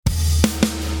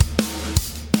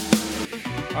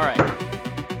All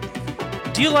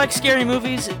right. Do you like scary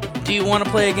movies? Do you want to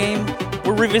play a game?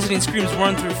 We're revisiting Screams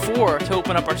 1 through 4 to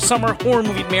open up our summer horror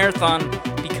movie marathon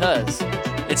because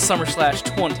it's SummerSlash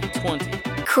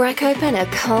 2020. Crack open a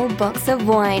cold box of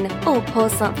wine or pour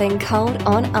something cold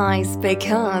on ice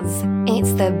because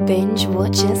it's the Binge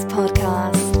Watchers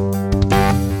Podcast.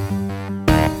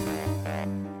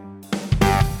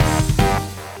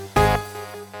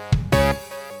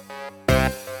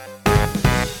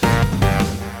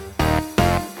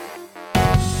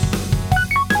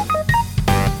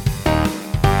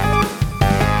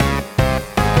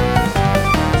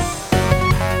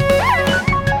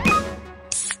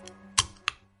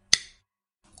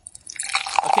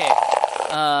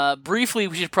 Briefly,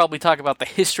 we should probably talk about the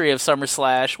history of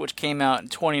SummerSlash, which came out in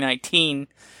 2019.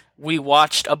 We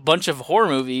watched a bunch of horror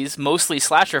movies, mostly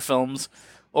slasher films,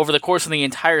 over the course of the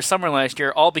entire summer last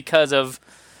year, all because of,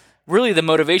 really the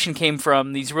motivation came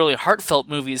from these really heartfelt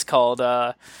movies called,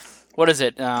 what is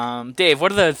it? Dave,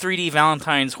 what are the 3D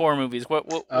Valentine's horror movies? What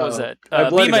was it?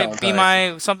 Be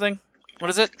My something? What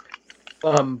is it?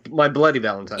 My Bloody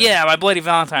Valentine. Yeah, My Bloody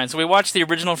Valentine. So we watched the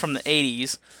original from the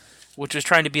 80s, which was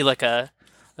trying to be like a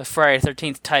Friday the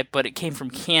 13th type, but it came from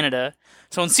Canada.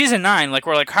 So in season 9,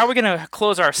 we're like, how are we going to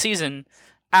close our season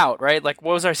out, right? Like,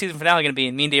 what was our season finale going to be?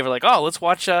 And me and Dave were like, oh, let's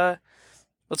watch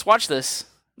this,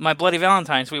 My Bloody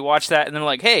Valentine. So we watched that, and then we're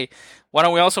like, hey, why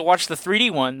don't we also watch the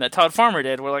 3D one that Todd Farmer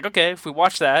did? We're like, okay, if we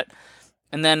watch that.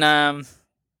 And then,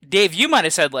 Dave, you might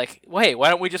have said, like, wait,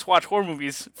 why don't we just watch horror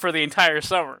movies for the entire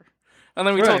summer? And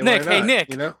then we told Nick, hey,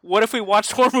 Nick, what if we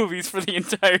watched horror movies for the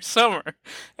entire summer?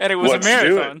 And it was a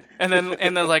marathon. And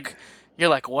then like, you're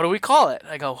like, what do we call it?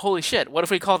 I go, holy shit, what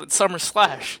if we called it Summer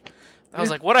Slash? I was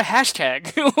like, what a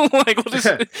hashtag.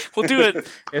 We'll do it.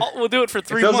 We'll do it for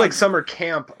 3 months. It feels like summer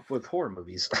camp with horror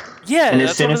movies. Yeah. And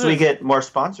as soon as we get more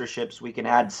sponsorships, we can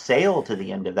add sale to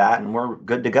the end of that, and we're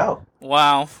good to go.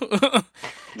 Wow.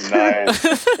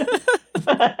 Nice.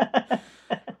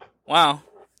 Wow.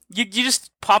 You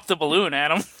just popped the balloon,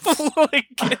 Adam.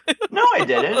 No, I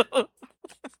didn't. Oh,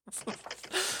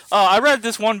 I read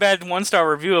this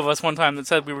one-star review of us one time that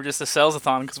said we were just a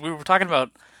sales-a-thon because we were talking about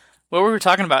what we were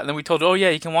talking about, and then we told, oh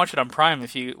yeah, you can watch it on Prime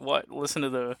if you listen to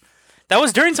the. That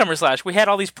was during SummerSlash. We had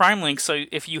all these Prime links, so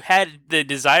if you had the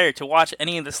desire to watch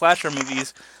any of the slasher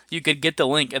movies, you could get the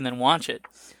link and then watch it.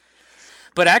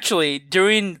 But actually,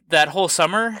 during that whole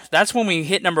summer, that's when we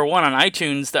hit number 1 on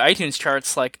iTunes, the iTunes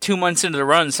charts, 2 months into the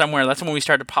run somewhere. That's when we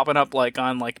started popping up,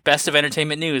 on, Best of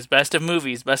Entertainment News, Best of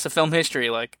Movies, Best of Film History,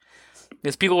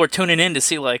 because people were tuning in to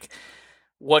see,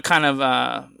 what kind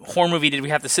of horror movie did we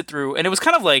have to sit through. And it was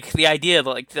kind of the idea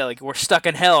that, we're stuck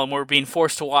in hell and we're being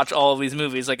forced to watch all of these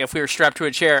movies. If we were strapped to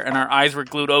a chair and our eyes were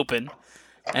glued open,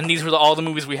 and these were all the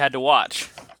movies we had to watch.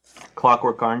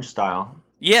 Clockwork Orange style.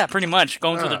 Yeah, pretty much,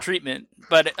 going through the treatment.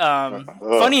 But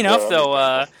funny enough,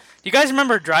 though, do you guys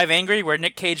remember Drive Angry, where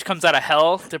Nick Cage comes out of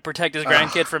hell to protect his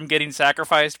grandkid from getting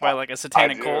sacrificed by a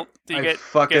satanic cult? I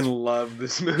fucking love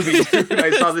this movie, dude. I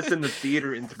saw this in the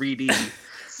theater in 3D.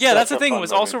 Yeah, that's the thing. It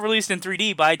was also released in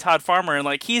 3D by Todd Farmer,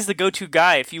 and he's the go-to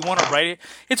guy if you want to write it.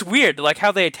 It's weird,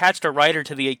 how they attached a writer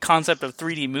to the concept of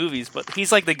 3D movies, but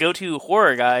he's the go-to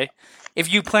horror guy.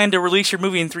 If you plan to release your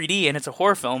movie in 3D and it's a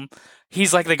horror film,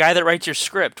 he's the guy that writes your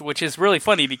script, which is really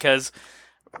funny because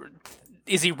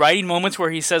is he writing moments where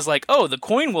he says oh, the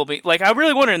coin will be I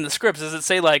really wonder in the scripts, does it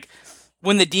say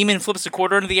when the demon flips a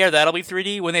quarter into the air, that'll be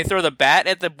 3D? When they throw the bat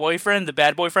at the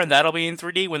bad boyfriend, that'll be in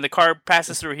 3D? When the car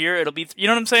passes through here, it'll be... You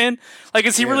know what I'm saying?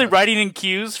 Is he really writing in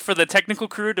cues for the technical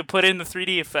crew to put in the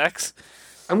 3D effects?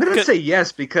 I'm gonna say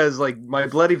yes because My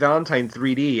Bloody Valentine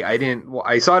 3D,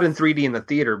 I saw it in 3D in the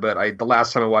theater, but the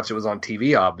last time I watched it was on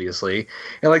TV, obviously.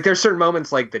 And there's certain moments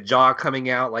the jaw coming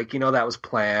out, that was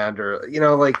planned, or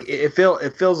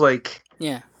it feels like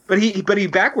yeah. But he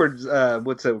backwards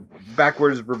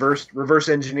reverse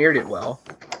engineered it well.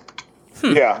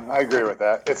 Yeah, I agree with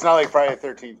that. It's not like Friday the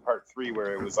 13th Part 3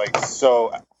 where it was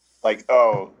so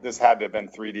oh, this had to have been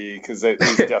 3D because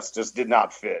these just did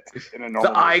not fit in a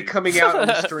normal The eye movie. coming out on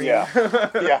the stream.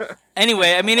 Yeah.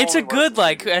 Anyway, I mean, it's a good,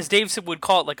 as Dave would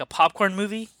call it, a popcorn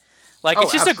movie.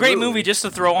 It's just a great movie just to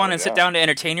throw on and sit down to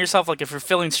entertain yourself. If you're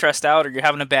feeling stressed out or you're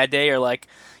having a bad day or,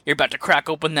 you're about to crack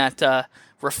open that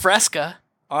Refresca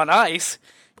on ice,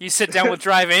 you sit down with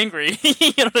Drive Angry.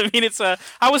 You know what I mean?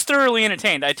 I was thoroughly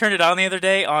entertained. I turned it on the other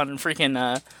day on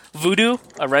freaking Vudu.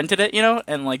 I rented it,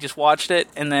 and just watched it,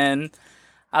 and then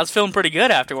I was feeling pretty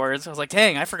good afterwards. I was like,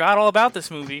 dang, I forgot all about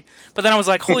this movie. But then I was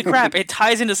like, holy crap, it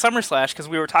ties into SummerSlash because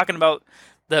we were talking about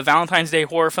the Valentine's Day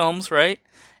horror films, right?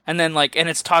 And then and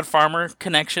it's Todd Farmer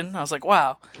connection. I was like,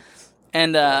 wow.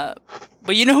 And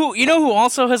But you know who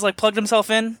also has like plugged himself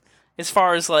in as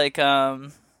far as like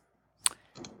the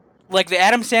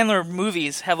Adam Sandler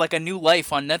movies have like a new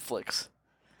life on Netflix.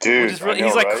 Dude, Which is really,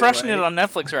 he's like crushing it on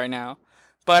Netflix right now.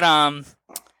 But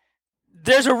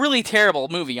there's a really terrible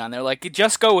movie on there. Like,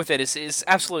 Just Go With It is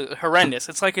absolutely horrendous.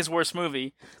 It's like his worst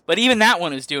movie. But even that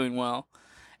one is doing well.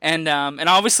 And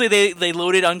obviously they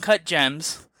loaded Uncut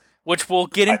Gems, which we'll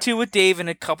get into with Dave in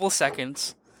a couple of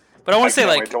seconds. But I want to say,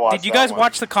 like, did you guys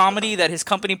watch the comedy that his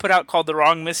company put out called The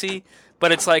Wrong Missy?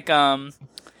 But it's like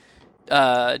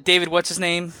David, what's his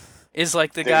name, is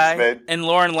like the guy, Spade. and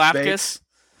Lauren Lapkus.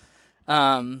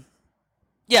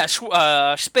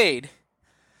 Spade.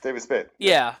 David Spade.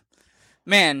 Yeah.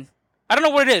 Man, I don't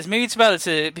know what it is. Maybe it's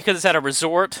because it's at a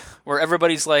resort where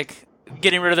everybody's like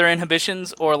getting rid of their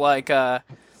inhibitions, or like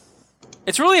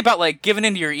it's really about like giving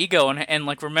into your ego and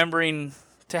like remembering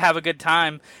to have a good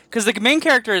time. Because the main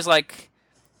character is like,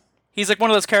 he's like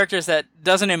one of those characters that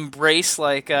doesn't embrace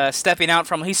like stepping out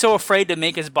from. He's so afraid to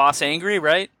make his boss angry,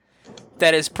 right?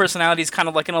 That his personality is kind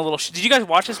of like in a little. Did you guys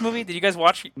watch this movie? Did you guys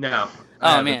watch? No.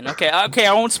 Oh man. Okay.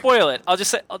 I won't spoil it. I'll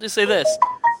just say this.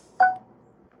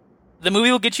 The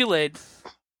movie will get you laid.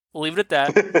 We'll leave it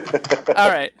at that. All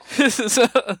right. So,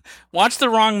 watch The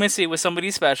Wrong Missy with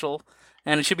somebody special,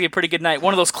 and it should be a pretty good night.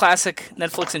 One of those classic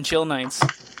Netflix and chill nights.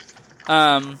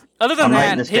 Other than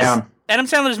that, Adam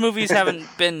Sandler's movies haven't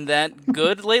been that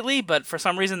good lately, but for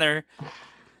some reason they're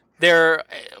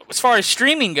as far as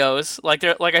streaming goes, like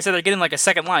I said, they're getting like a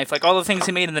second life. Like all the things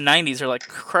he made in the 90s are like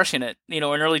crushing it. In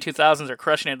early 2000s are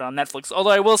crushing it on Netflix.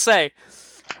 Although I will say,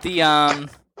 the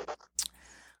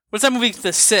what's that movie,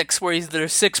 The Six, where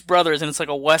there's six brothers and it's like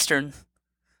a western,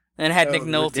 and it had Nick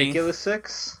Nolte. Ridiculous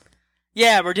Six?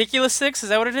 Yeah, Ridiculous Six, is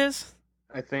that what it is?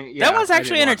 I think, yeah. That one's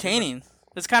actually entertaining.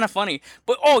 It's kind of funny.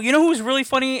 But, you know who's really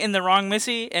funny in The Wrong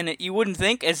Missy, and you wouldn't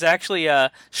think, is actually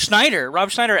Schneider.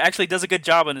 Rob Schneider actually does a good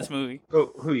job in this movie.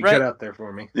 Oh, who you cut out there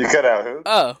for me? You cut out who?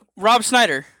 Oh, Rob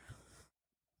Schneider.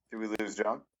 Did we lose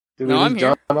John? I'm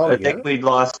here. I think we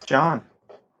lost John.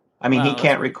 I mean, he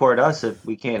can't record us if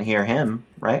we can't hear him,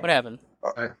 right? What happened?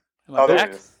 Am Oh, I there back?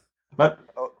 it is. What?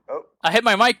 Oh. I hit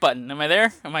my mic button. Am I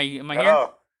there? Am I here?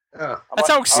 Oh. That's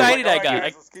how excited I got.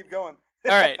 Guys, let's keep going.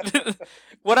 All right.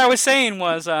 What I was saying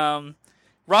was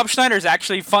Rob Schneider is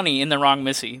actually funny in The Wrong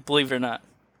Missy, believe it or not.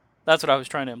 That's what I was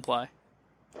trying to imply.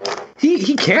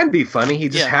 He can be funny. He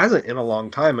just hasn't in a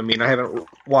long time. I mean, I haven't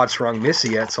watched Wrong Missy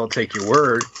yet, so I'll take your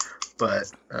word.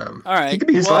 But all right. he could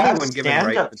be funny when given the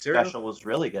right material. Special was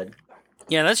really good.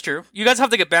 Yeah, that's true. You guys have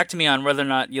to get back to me on whether or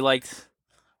not you liked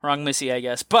Wrong Missy, I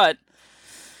guess. But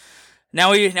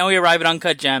now we arrive at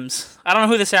Uncut Gems. I don't know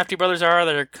who the Safdie brothers are.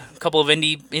 They're a couple of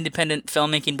independent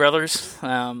filmmaking brothers.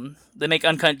 They make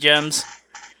Uncut Gems.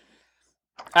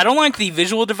 I don't like the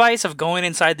visual device of going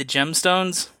inside the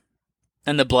gemstones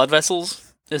and the blood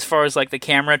vessels, as far as like the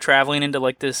camera traveling into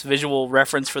like this visual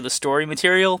reference for the story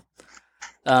material.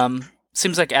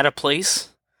 Seems like out of place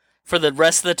for the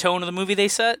rest of the tone of the movie they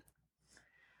set.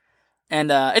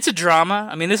 And it's a drama.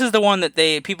 I mean, this is the one that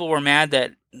people were mad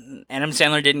that Adam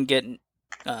Sandler didn't get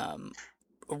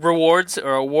rewards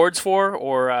or awards for,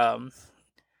 or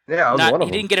he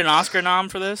didn't get an Oscar nom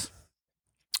for this.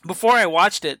 Before I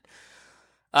watched it,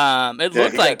 it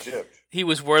looked like he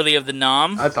was worthy of the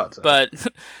nom. I thought so. But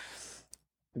did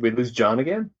we lose John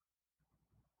again?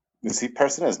 Is he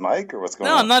pressing his mic or what's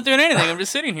going on? No, I'm not doing anything. I'm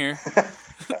just sitting here.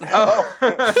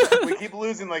 We keep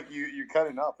losing, like you're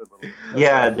cutting up a little.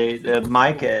 Yeah, the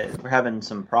mic, we're having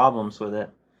some problems with it.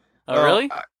 Oh,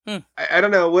 really? I don't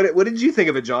know. What did you think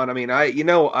of it, John? I mean,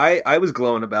 I was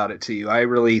glowing about it to you. I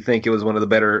really think it was one of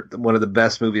the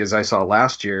best movies I saw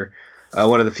last year.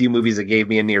 One of the few movies that gave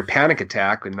me a near panic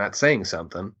attack, and not saying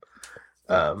something.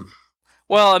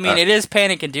 Well, I mean, it is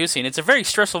panic-inducing. It's a very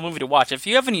stressful movie to watch. If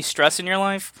you have any stress in your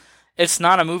life, it's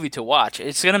not a movie to watch.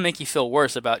 It's going to make you feel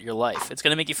worse about your life. It's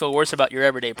going to make you feel worse about your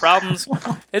everyday problems.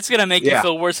 It's going to make you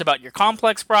feel worse about your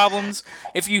complex problems.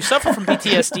 If you suffer from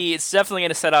PTSD, it's definitely going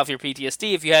to set off your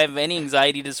PTSD. If you have any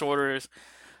anxiety disorders,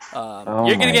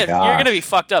 you're going to be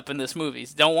fucked up in this movie.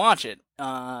 Don't watch it.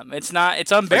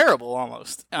 It's unbearable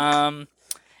almost. And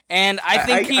I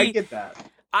think I get that.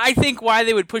 I think why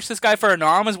they would push this guy for a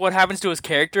nom is what happens to his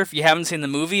character. If you haven't seen the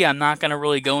movie, I'm not going to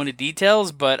really go into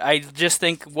details, but I just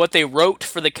think what they wrote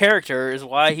for the character is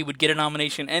why he would get a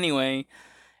nomination anyway.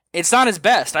 It's not his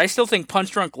best. I still think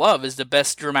Punch Drunk Love is the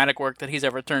best dramatic work that he's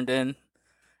ever turned in,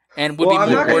 and would be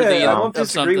more worthy I won't of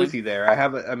disagree something. with you there.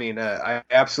 I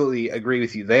absolutely agree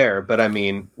with you there. But I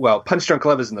mean, well, Punch Drunk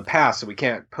Love is in the past, so we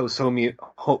can't posthumously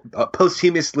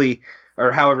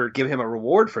or however give him a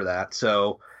reward for that.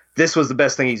 So. This was the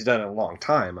best thing he's done in a long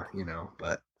time,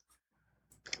 but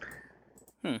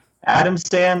Adam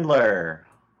Sandler.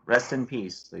 Rest in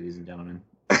peace, ladies and gentlemen.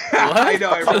 I know.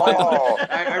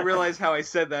 I realized how I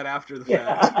said that after the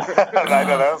fact. I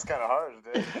know that was kind of harsh,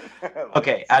 dude.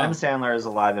 Okay, Adam Sandler is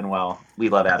alive and well. We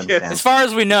love Adam Sandler. As far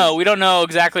as we know, we don't know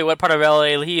exactly what part of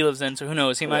LA he lives in, so who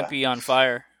knows? He might be on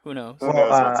fire. Who knows? Who knows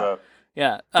what's up?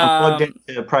 Yeah. I'm plugged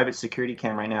into a private security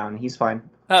cam right now, and he's fine.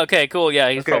 Okay, cool. Yeah,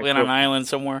 he's probably on an island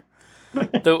somewhere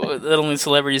that only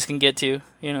celebrities can get to,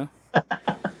 you know.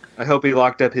 I hope he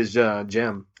locked up his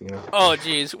gem. You know. Oh,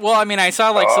 geez. Well, I mean, I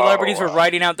saw celebrities were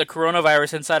writing out the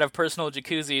coronavirus inside of personal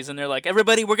jacuzzis, and they're like,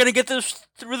 "Everybody, we're gonna get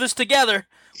through this together.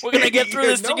 We're gonna get through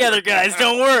this together, guys.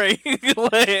 Don't worry."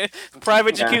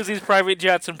 Private jacuzzis, private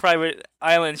jets, and private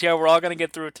islands. Yeah, we're all gonna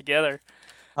get through it together.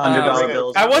 $100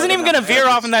 bills. I wasn't even gonna veer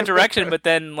off in that direction, but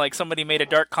then somebody made a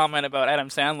dark comment about Adam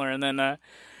Sandler, and then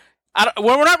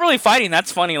we're not really fighting.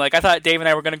 That's funny. I thought Dave and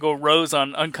I were gonna go rose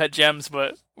on Uncut Gems,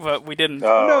 but we didn't.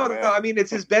 No. I mean, it's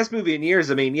his best movie in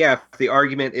years. I mean, yeah. If the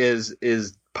argument is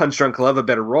Punch Drunk Love a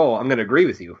better role, I'm gonna agree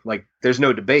with you. There's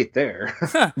no debate there.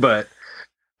 But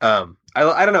I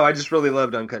don't know. I just really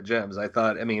loved Uncut Gems. I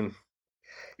thought. I mean,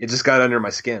 it just got under my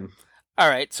skin. All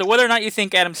right. So whether or not you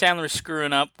think Adam Sandler is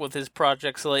screwing up with his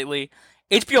projects lately,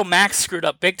 HBO Max screwed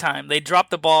up big time. They dropped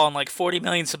the ball on 40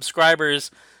 million subscribers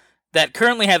that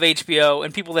currently have HBO,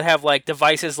 and people that have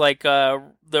devices like the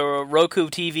Roku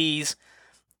TVs.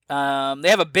 They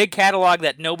have a big catalog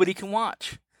that nobody can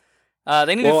watch.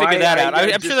 They need to figure that out.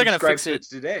 I'm sure they're going to fix it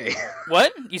today.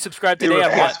 What? You subscribed today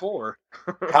on what? PS4.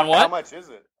 On what? How much is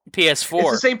it? PS4.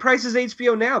 It's the same price as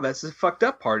HBO Now. That's the fucked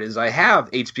up part. Is I have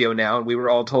HBO Now, and we were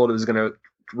all told it was going to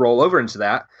roll over into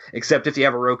that, except if you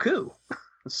have a Roku.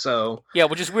 So yeah,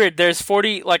 which is weird. There's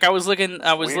 40. I was looking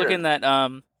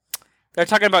at they're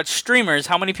talking about streamers.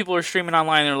 How many people are streaming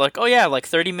online? They're like, oh yeah,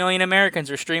 30 million Americans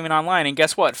are streaming online, and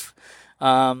guess what?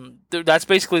 That's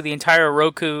basically the entire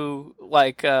Roku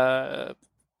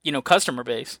customer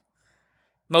base.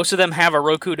 Most of them have a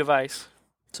Roku device.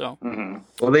 So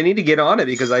well, they need to get on it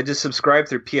because I just subscribed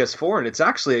through PS4 and it's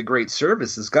actually a great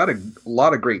service. It's got a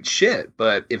lot of great shit,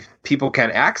 but if people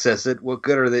can't access it, what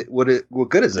good are they? What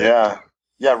good is it?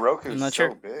 Yeah, Roku's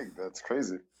so big. That's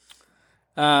crazy.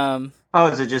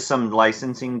 Is it just some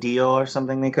licensing deal or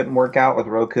something they couldn't work out with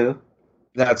Roku?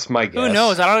 That's my guess. Who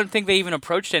knows? I don't think they even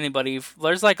approached anybody.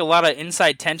 There's a lot of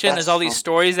inside tension. There's all these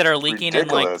stories that are leaking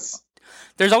ridiculous. and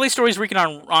there's all these stories leaking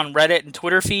on Reddit and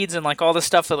Twitter feeds and all this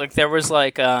stuff that there was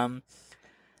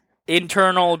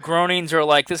internal groanings or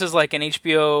this is an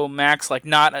HBO Max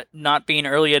not being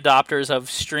early adopters of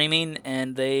streaming,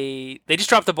 and they just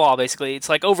dropped the ball basically. It's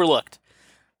overlooked.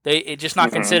 It's just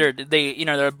not considered.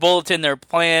 Their bulletin, their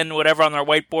plan, whatever on their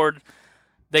whiteboard.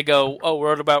 They go, oh, we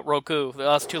wrote about Roku.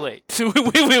 Oh, it's too late.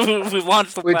 We've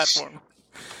launched the platform.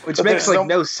 Which makes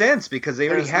no sense because they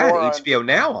already had HBO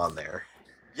Now on there.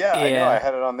 Yeah, I know. I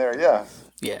had it on there. Yeah.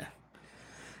 Yeah.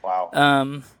 Wow.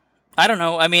 I don't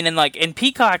know. I mean, and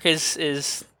Peacock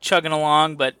is chugging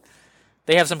along, but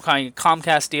they have some kind of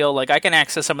Comcast deal. I can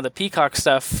access some of the Peacock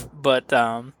stuff, but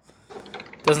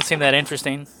doesn't seem that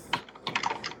interesting.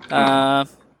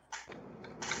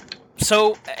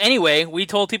 So anyway, we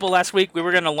told people last week we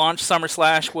were going to launch Summer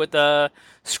Slash with a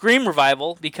Scream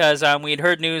revival because we had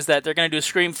heard news that they're going to do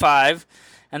Scream 5,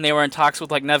 and they were in talks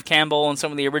with Neve Campbell and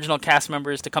some of the original cast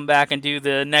members to come back and do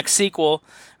the next sequel.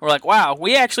 We're like, wow,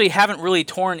 we actually haven't really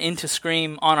torn into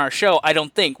Scream on our show, I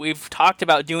don't think. We've talked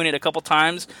about doing it a couple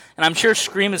times, and I'm sure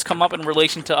Scream has come up in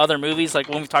relation to other movies, like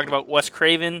when we've talked about Wes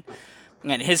Craven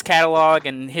and his catalog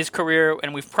and his career,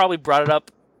 and we've probably brought it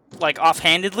up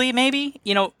offhandedly, maybe,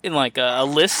 in a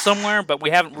list somewhere, but we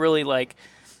haven't really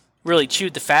really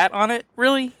chewed the fat on it,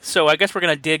 really. So I guess we're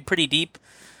gonna dig pretty deep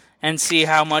and see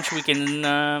how much we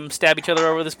can stab each other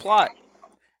over this plot.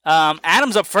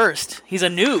 Adam's up first. He's a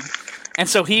noob, and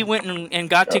so he went and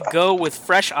got to go with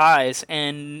fresh eyes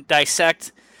and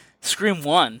dissect Scream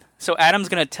 1. So Adam's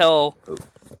gonna tell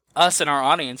us and our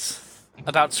audience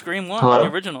about Scream 1,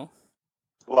 the original.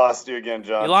 Lost you again,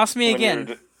 John. You lost me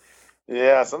again.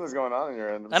 Yeah, something's going on in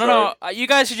your end. I don't know. You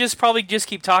guys should probably just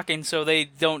keep talking so they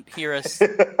don't hear us. You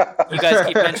guys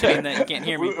keep mentioning that you can't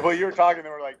hear me. Well, you were talking and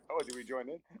we're like, oh, did we join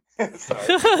in? Sorry.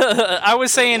 I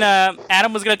was saying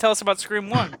Adam was going to tell us about Scream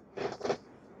 1.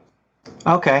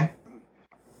 Okay.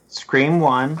 Scream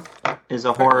 1 is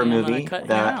a horror movie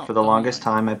that for the longest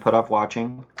time I put off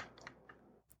watching.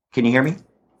 Can you hear me?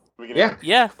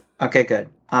 Yeah. Okay, good.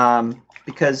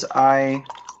 Because I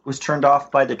was turned off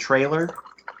by the trailer.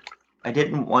 I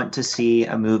didn't want to see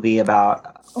a movie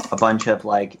about a bunch of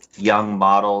young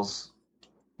models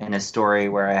in a story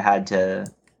where I had to,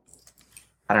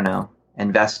 I don't know,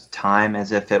 invest time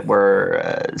as if it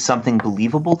were something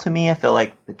believable to me. I feel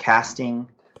like the casting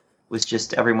was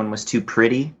just, everyone was too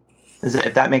pretty,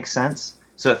 if that makes sense.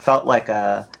 So it felt like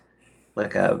a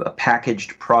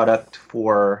packaged product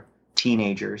for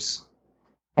teenagers.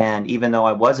 And even though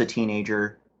I was a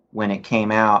teenager when it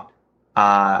came out,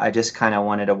 I just kind of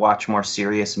wanted to watch more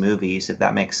serious movies, if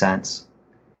that makes sense.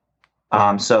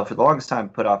 So for the longest time, I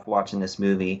put off watching this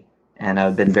movie, and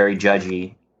I've been very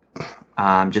judgy,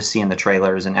 just seeing the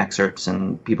trailers and excerpts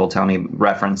and people tell me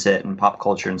reference it and pop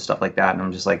culture and stuff like that. And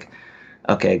I'm just like,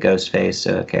 okay,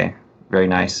 Ghostface, okay, very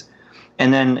nice.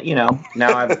 And then,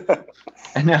 now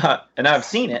I've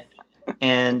seen it,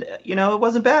 and, it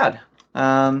wasn't bad.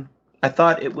 I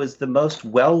thought it was the most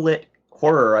well-lit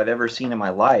horror I've ever seen in my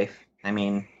life. I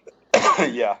mean,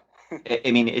 yeah.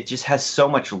 It just has so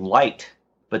much light,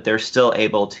 but they're still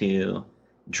able to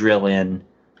drill in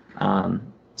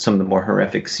some of the more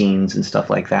horrific scenes and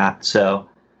stuff like that. So,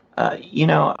 I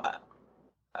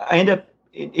end up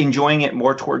enjoying it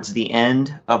more towards the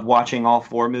end of watching all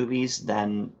 4 movies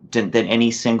than any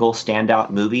single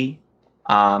standout movie.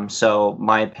 So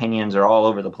my opinions are all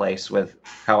over the place with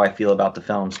how I feel about the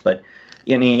films, but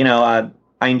I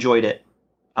enjoyed it.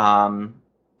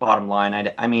 Bottom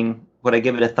line, I mean, would I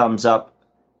give it a thumbs up?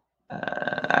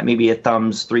 Maybe a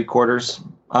thumbs 3/4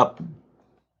 up.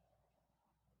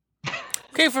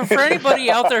 Okay, for anybody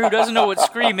out there who doesn't know what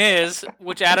Scream is,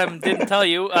 which Adam didn't tell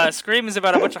you, Scream is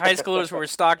about a bunch of high schoolers who are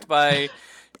stalked by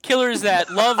killers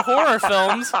that love horror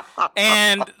films,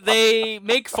 and they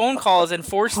make phone calls and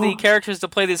force the characters to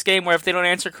play this game where if they don't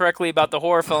answer correctly about the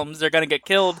horror films, they're going to get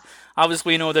killed.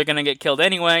 Obviously, they're going to get killed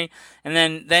anyway. And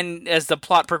then as the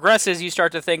plot progresses, you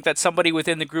start to think that somebody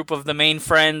within the group of the main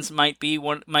friends might be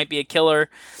a killer,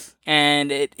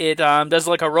 and it does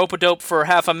like a rope-a-dope for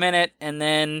half a minute, and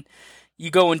then you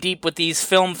go in deep with these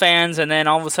film fans, and then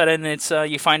all of a sudden it's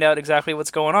you find out exactly what's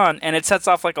going on. And it sets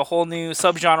off like a whole new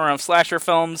subgenre of slasher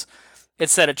films. It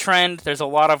set a trend. There's a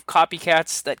lot of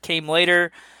copycats that came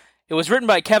later. It was written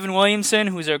by Kevin Williamson,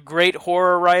 who's a great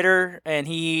horror writer, and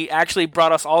he actually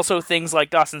brought us also things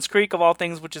like Dawson's Creek, of all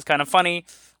things, which is kind of funny.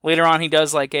 Later on, he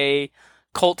does like a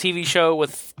cult TV show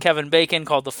with Kevin Bacon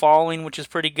called The Following, which is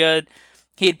pretty good.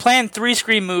 He had planned 3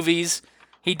 Scream movies.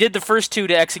 He did the first 2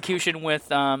 to execution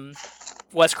with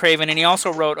Wes Craven, and he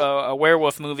also wrote a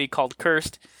werewolf movie called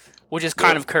Cursed, which is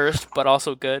kind of cursed, but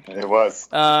also good. It was.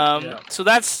 So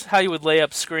that's how you would lay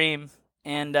up Scream.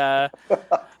 And a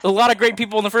lot of great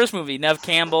people in the first movie. Neve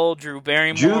Campbell, Drew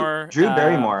Barrymore. Drew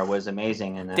Barrymore was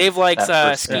amazing in that. Dave likes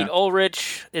Skeet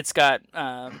Ulrich. It's got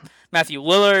Matthew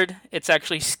Lillard. It's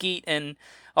actually Skeet and...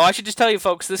 Oh, I should just tell you,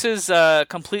 folks, this is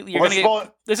completely...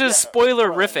 This is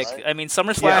spoilerific. Right? I mean,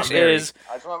 Summer Slash is...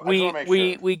 We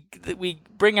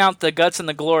bring out the guts and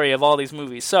the glory of all these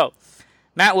movies. So,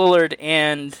 Matt Lillard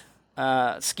and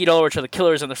Skeet Ulrich are the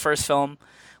killers in the first film.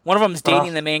 One of them's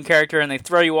dating the main character, and they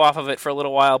throw you off of it for a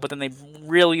little while, but then they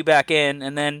reel you back in,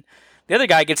 and then the other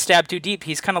guy gets stabbed too deep.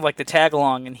 He's kind of like the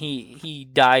tag-along, and he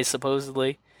dies,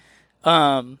 supposedly.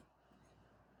 Adam,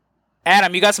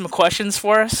 you got some questions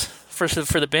for us?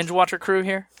 For the Binge Watcher crew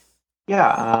here?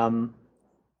 Yeah.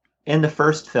 In the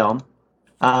first film,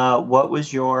 what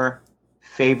was your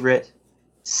favorite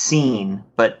scene?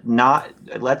 But not...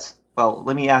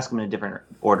 let me ask them in a different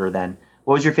order then.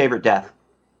 What was your favorite death?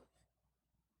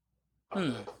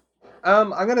 I'm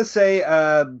gonna say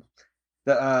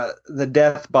the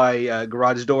death by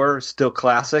garage door is still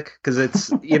classic because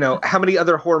it's how many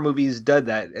other horror movies did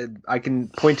that? I can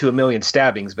point to a million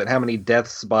stabbings, but how many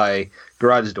deaths by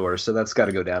garage doors? So that's got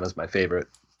to go down as my favorite.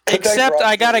 Except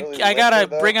I gotta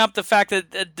bring up the fact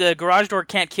that the garage door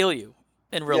can't kill you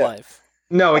in real life.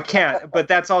 No, it can't. But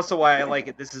that's also why I like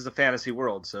it. This is a fantasy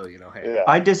world, so hey. Yeah.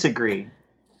 I disagree.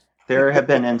 There have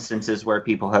been instances where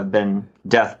people have been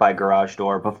death by garage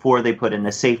door before they put in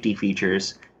the safety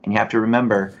features, and you have to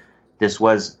remember, this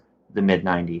was the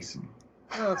mid-90s.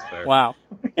 Oh, that's fair. Wow.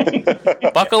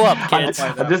 Buckle up, kids.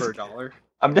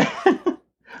 I'm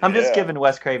just giving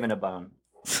Wes Craven a bone.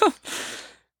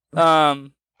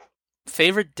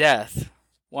 Favorite death?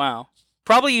 Wow.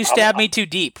 Probably you stabbed me too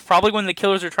deep. Probably when the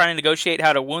killers are trying to negotiate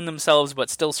how to wound themselves but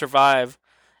still survive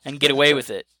and get away with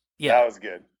it. Yeah. That was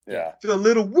good. Yeah. Feel a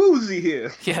little woozy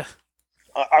here. Yeah.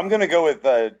 I'm going to go with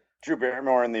Drew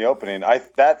Barrymore in the opening. When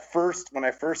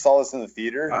I first saw this in the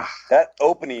theater, that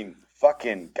opening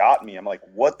fucking got me. I'm like,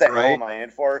 what the hell am I in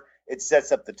for? It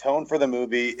sets up the tone for the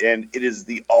movie, and it is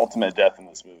the ultimate death in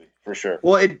this movie, for sure.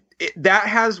 Well, that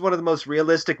has one of the most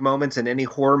realistic moments in any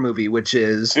horror movie, which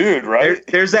is Dude, right?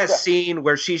 There's that scene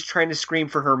where she's trying to scream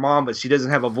for her mom, but she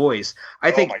doesn't have a voice.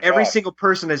 I think my every God. single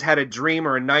person has had a dream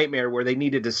or a nightmare where they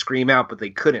needed to scream out, but they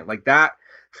couldn't. Like that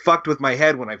fucked with my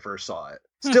head when I first saw it.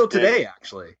 Still today,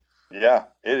 actually. Yeah,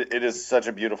 it is such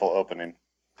a beautiful opening.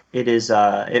 It is.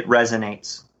 It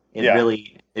resonates.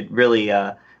 It really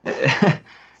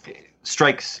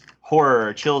strikes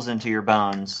horror, chills into your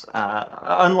bones.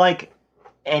 Unlike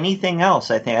anything else,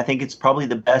 I think it's probably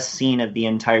the best scene of the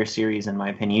entire series, in my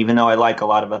opinion. Even though I like a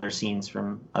lot of other scenes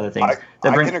from other things. I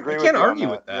can agree with you. I can't on argue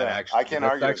that. with that. Yeah, Actually, I can't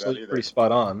That's argue with actually that either. pretty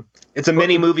spot on. It's a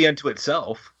mini movie unto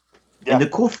itself. Yeah. And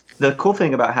the cool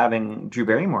thing about having Drew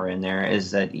Barrymore in there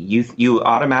is that you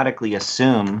automatically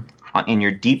assume in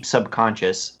your deep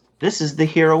subconscious, this is the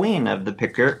heroine of the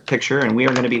picture, and we are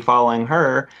going to be following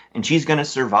her, and she's going to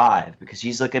survive because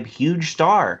she's like a huge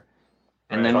star.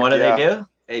 And then Right. what do Yeah. they do?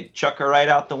 They chuck her right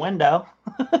out the window.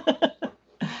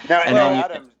 Now, And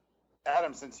then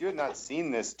Adam, since you had not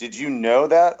seen this, did you know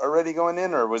that already going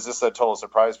in, or was this a total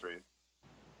surprise for you?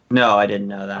 No, I didn't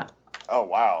know that. Oh,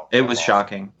 wow. It was That's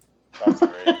shocking.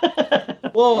 awesome. That's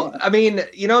great. Well, I mean,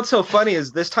 you know what's so funny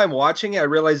is this time watching it, I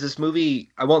realized this movie,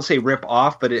 I won't say rip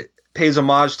off, but it pays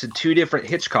homage to two different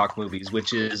Hitchcock movies,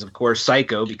 which is, of course,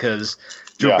 Psycho, because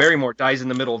Drew Yeah. Barrymore dies in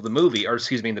the middle of the movie, or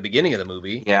excuse me, in the beginning of the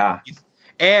movie. Yeah.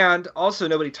 And also,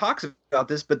 nobody talks about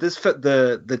this, but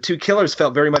the two killers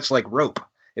felt very much like Rope,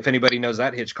 if anybody knows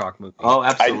that Hitchcock movie. Oh,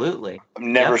 absolutely. I've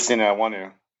never Yep. seen it. I want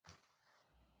to.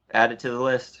 Add it to the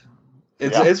list.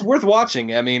 It's worth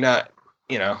watching. I mean,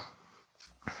 you know.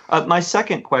 My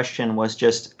second question was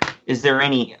just: is there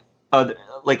any other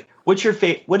what's your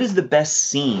what is the best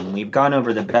scene? We've gone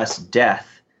over the best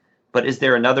death, but is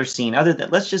there another scene other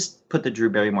than, let's just put the Drew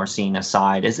Barrymore scene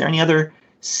aside? Is there any other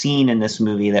scene in this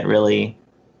movie that really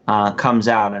comes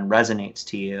out and resonates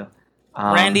to you?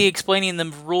 Randy explaining the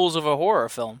rules of a horror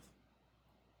film.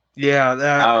 Yeah.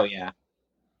 Oh yeah.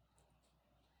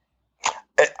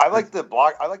 I like the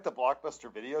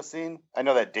Blockbuster video scene. I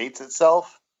know that dates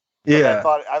itself. But yeah.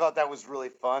 I thought that was really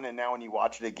fun, and now when you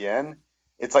watch it again,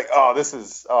 it's like,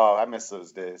 I miss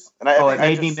those days. And It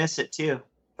made me miss it too.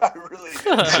 I really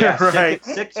did. Yeah, Right.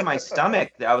 sick to my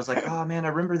stomach. I was like, oh man, I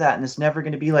remember that, and it's never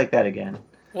going to be like that again.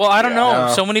 Well, I don't Yeah. know.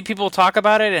 No. So many people talk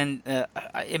about it, and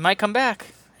it might come back.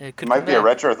 It could It might come be a back.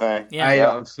 retro thing.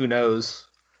 Yeah. Who knows?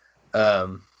 Yeah.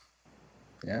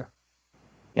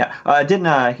 Yeah, I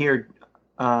didn't hear.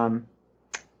 I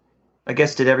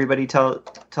guess did everybody tell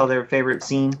their favorite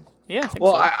scene? Yeah. I think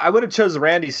Well, so. I would have chosen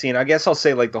Randy's scene. I guess I'll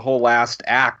say like the whole last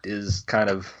act is kind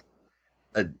of,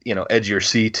 edge your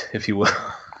seat, if you will.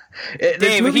 This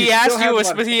Dave, movie he still asked has a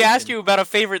lot of he asked tension. you about a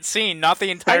favorite scene, not the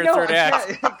I entire know, third act.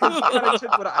 because you kind of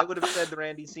took what I would have said the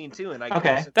Randy scene too, and I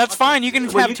Okay. guess That's fine. You can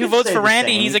Well, have you two can votes say for the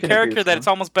Randy. same. He's You a can agree character with that him. it's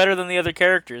almost better than the other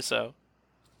characters, so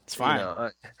it's fine.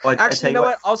 Well, I Actually, tell you know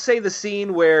what? I'll say the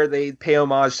scene where they pay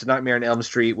homage to Nightmare on Elm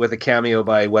Street with a cameo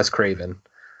by Wes Craven,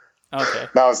 Okay.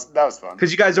 That was fun.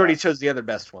 because you guys already chose the other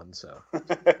best one. So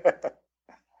Yeah.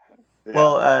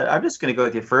 Well, I'm just going to go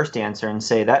with your first answer and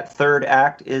say that third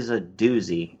act is a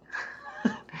doozy.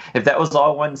 If that was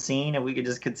all one scene and we could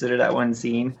just consider that one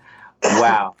scene,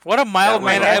 wow. What a mild That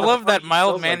way, manner! I all the love that party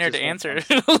mild feels like mannered just one answer.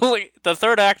 Like, the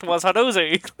third act was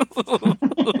Hadoze.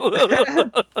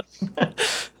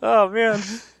 Oh man.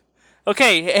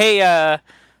 Okay, hey.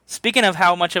 Speaking of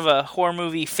how much of a horror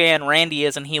movie fan Randy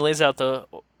is, and he lays out the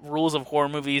rules of horror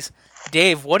movies,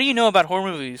 Dave, what do you know about horror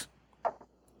movies?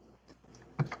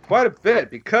 quite a bit,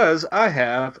 because I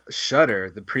have Shudder,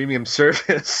 the premium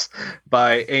service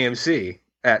by AMC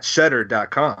at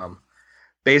Shudder.com.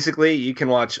 Basically, you can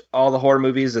watch all the horror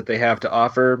movies that they have to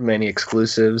offer, many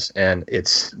exclusives, and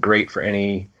it's great for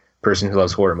any person who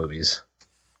loves horror movies.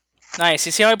 Nice.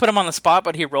 You see how I put him on the spot,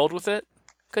 but he rolled with it?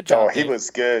 Good job. Oh, he Dave. was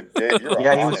good. Dave, you're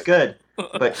Yeah, he on was it. good.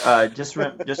 But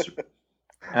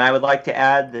and I would like to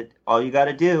add that all you got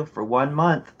to do for 1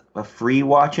 month of free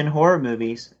watching horror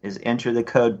movies is enter the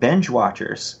code Binge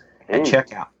Watchers at Ooh.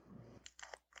 checkout.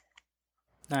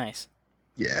 Nice.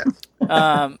 Yeah.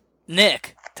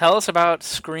 Nick, tell us about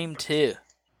Scream 2.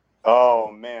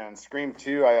 Oh man, Scream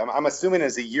 2. I'm assuming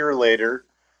is a year later.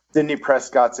 Sidney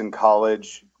Prescott's in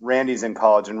college. Randy's in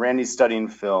college, and Randy's studying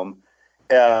film.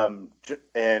 And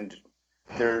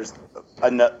there's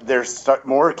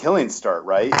more killings start,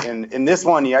 right? And in this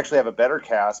one, you actually have a better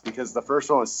cast because the first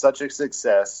one was such a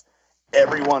success.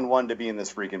 Everyone wanted to be in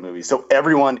this freaking movie. So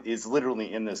everyone is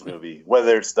literally in this movie,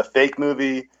 whether it's the fake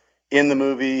movie, in the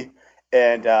movie.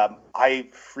 And I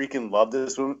freaking love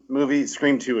this movie.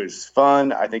 Scream 2 is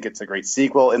fun. I think it's a great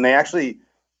sequel. And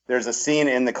there's a scene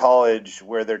in the college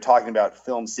where they're talking about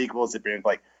film sequels. It being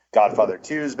like Godfather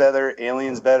 2 is better,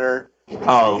 Alien's better.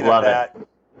 Oh, love it.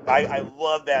 I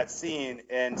love that scene.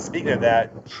 And speaking of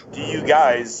that, do you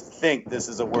guys think this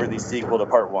is a worthy sequel to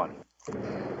Part 1?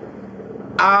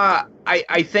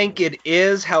 I think it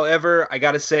is. However, I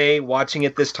got to say, watching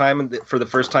it this time for the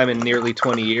first time in nearly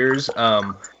 20 years,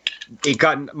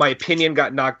 my opinion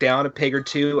got knocked down a peg or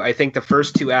two. I think the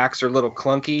first 2 acts are a little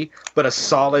clunky, but a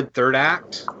solid third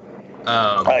act.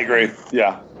 I agree.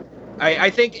 Yeah.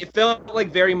 I think it felt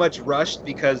like very much rushed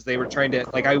because they were trying to,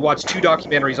 like, I watched 2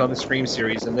 documentaries on the Scream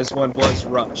series, and this one was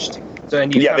rushed. So,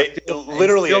 and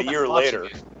literally a year later.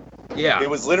 Yeah. It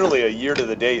was literally a year to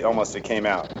the date almost it came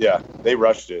out. Yeah, they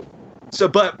rushed it. So,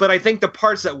 but I think the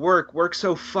parts that work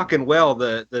so fucking well.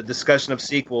 The discussion of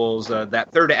sequels,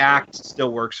 that third act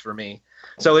still works for me.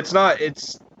 So it's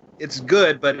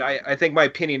good, but I think my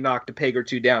opinion knocked a peg or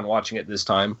 2 down watching it this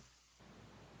time.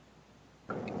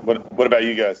 What about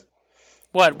you guys?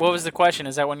 What was the question?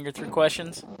 Is that one of your 3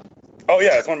 questions? Oh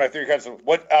yeah, it's one of my 3 questions.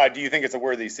 What do you think it's a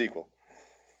worthy sequel?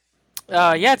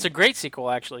 Yeah, it's a great sequel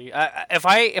actually. If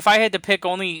I had to pick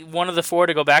only one of the 4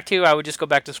 to go back to, I would just go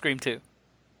back to Scream 2.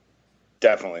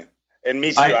 Definitely, and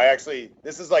me too.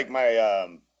 This is like my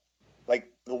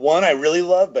like the one I really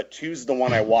love, but 2's the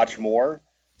one I watch more.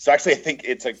 So actually, I think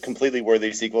it's a completely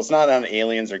worthy sequel. It's not on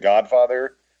Aliens or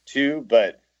Godfather 2,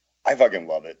 but I fucking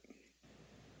love it.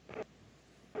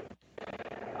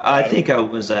 I think it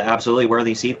was an absolutely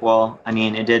worthy sequel. I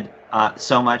mean, it did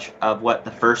so much of what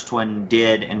the first one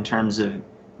did in terms of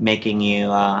making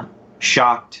you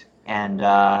shocked and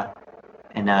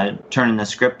turning the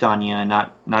script on you and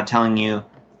not telling you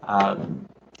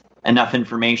enough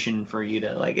information for you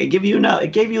to like. It gave you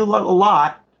a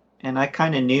lot, and I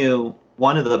kind of knew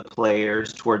one of the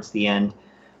players towards the end,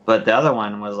 but the other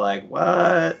one was like,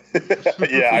 what?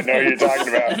 Yeah, I know who you're talking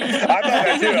about. I thought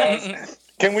that too.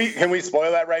 Can we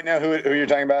spoil that right now? Who you're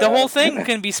talking about? The whole thing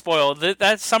can be spoiled.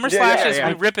 That Summer Slashes,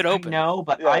 we rip it open. No,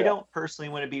 but I don't personally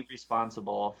want to be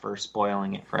responsible for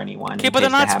spoiling it for anyone. Okay, but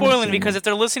they're not spoiling because if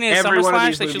they're listening to Summer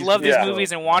Slash, they should love these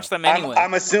movies and watch them anyway.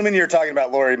 I'm assuming you're talking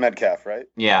about Laurie Metcalf, right?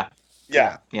 Yeah.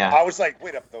 I was like,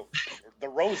 wait up, the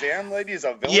Roseanne lady is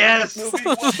a villain yes. in this movie?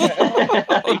 What the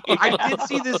hell? I did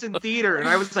see this in theater, and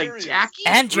I was like, Jackie?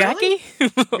 And Jackie?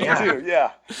 Really? Me too,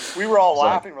 yeah. We were all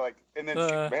laughing. We're like, and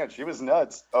then she was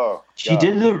nuts. Oh, she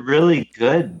did a really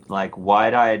good, like,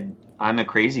 wide-eyed, I'm a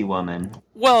crazy woman.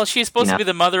 Well, she's supposed to be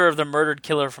the mother of the murdered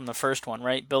killer from the first one,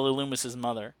 right? Billy Loomis's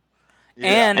mother. Yeah.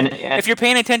 And if you're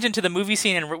paying attention to the movie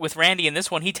scene with Randy in this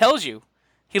one, he tells you.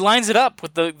 He lines it up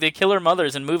with the killer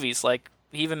mothers in movies. Like,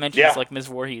 he even mentions, like, Ms.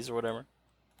 Voorhees or whatever.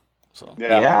 So.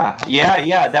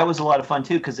 Yeah. That was a lot of fun,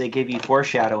 too, because they gave you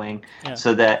foreshadowing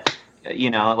so that...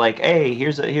 like, hey,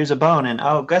 here's a bone, and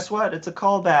oh, guess what? It's a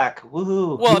callback.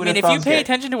 Woohoo! Well, I mean, if you pay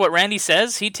attention to what Randy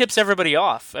says, he tips everybody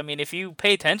off. I mean, if you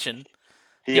pay attention,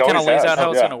 he kind of lays out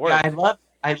how it's going to work. Yeah,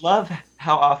 I love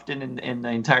how often in the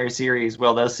entire series,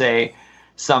 they'll say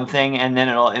something and then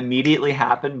it'll immediately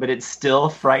happen, but it's still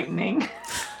frightening.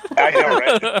 I know,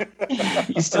 right?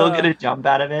 You still get a jump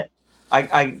out of it.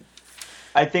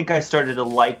 I think I started to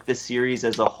like the series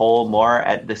as a whole more,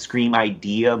 at the Scream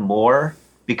idea more,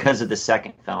 because of the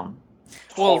second film.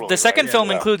 Well, the second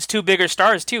film includes 2 bigger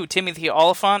stars, too. Timothy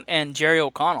Olyphant and Jerry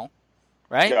O'Connell.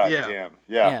 Right?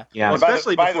 Yeah. Well,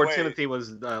 especially before Timothy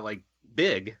was,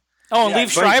 big. Oh, and Liev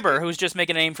Schreiber, who's just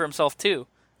making a name for himself, too.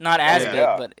 Not as big,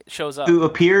 but shows up. Who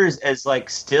appears as, like,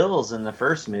 stills in the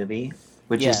first movie,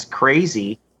 which is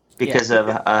crazy because of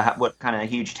what kind of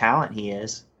huge talent he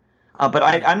is. But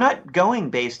I'm not going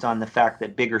based on the fact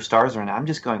that bigger stars are in it. I'm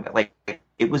just going, like,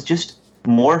 it was just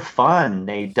more fun.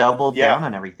 They doubled down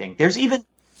on everything. There's even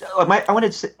I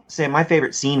wanted to say my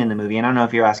favorite scene in the movie, and I don't know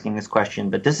if you're asking this question,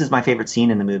 but this is my favorite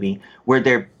scene in the movie, where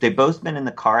they've both been in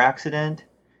the car accident,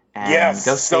 and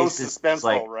Ghostface so suspenseful,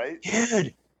 like, right?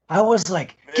 Dude, I was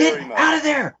like, get out of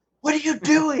there! What are you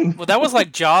doing? Well, that was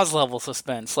like Jaws level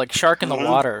suspense, like Shark in the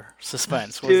Water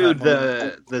suspense. Dude,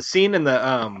 the scene in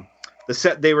the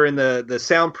set they were in, the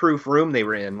soundproof room they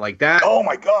were in, like that. Oh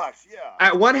my gosh, yeah.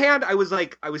 At one hand, I was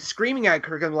screaming at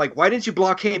Kirk. I'm like, why didn't you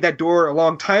blockade that door a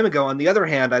long time ago? On the other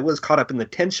hand, I was caught up in the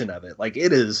tension of it. Like,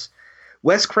 it is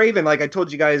Wes Craven, like I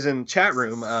told you guys in chat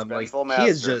room,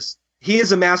 he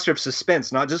is a master of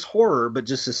suspense, not just horror, but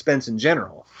just suspense in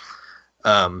general.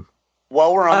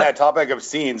 While we're on that topic of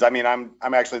scenes, I mean, I'm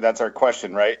actually, that's our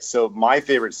question, right? So my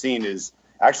favorite scene is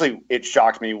actually, it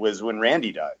shocked me, was when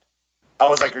Randy died. I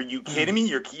was like, are you kidding me?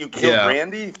 You killed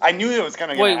Randy? I knew it was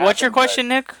kind of. Wait, what's your question,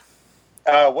 Nick?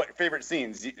 What favorite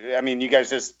scenes? I mean, you guys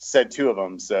just said two of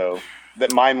them, so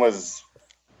that mine was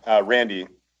Randy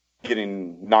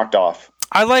getting knocked off.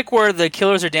 I like where the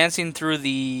killers are dancing through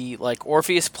the like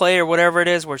Orpheus play or whatever it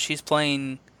is, where she's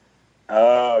playing.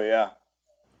 Oh yeah.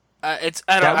 I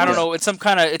don't know. It's some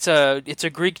kind of it's a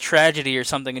Greek tragedy or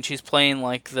something, and she's playing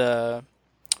like the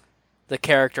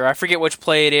character. I forget which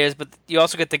play it is, but you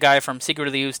also get the guy from Secret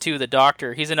of the Ooze too, the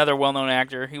doctor. He's another well-known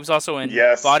actor. He was also in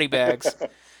Body Bags.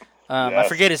 I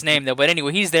forget his name though, but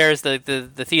anyway, he's there as the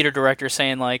theater director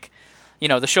saying like, you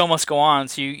know, the show must go on,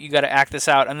 so you got to act this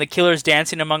out. And the killer's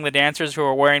dancing among the dancers who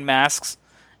are wearing masks,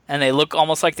 and they look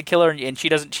almost like the killer, and she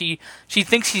doesn't. She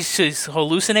thinks she's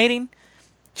hallucinating.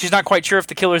 She's not quite sure if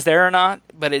the killer's there or not,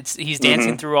 but he's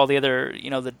dancing through all the other, you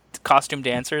know, the costume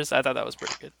dancers. I thought that was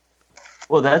pretty good.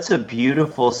 Well, that's a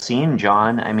beautiful scene,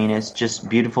 John. I mean, it's just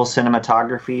beautiful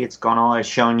cinematography. It's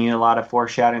shown you a lot of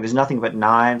foreshadowing. There's nothing but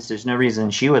knives. There's no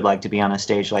reason she would like to be on a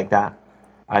stage like that.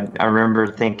 I remember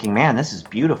thinking, man, this is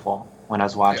beautiful when I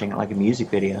was watching it like a music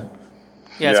video.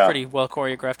 Yeah, it's pretty well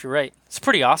choreographed. You're right. It's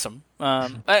pretty awesome.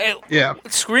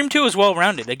 Scream 2 is well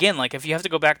rounded. Again, like if you have to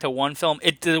go back to one film,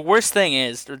 the worst thing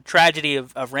is the tragedy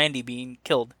of Randy being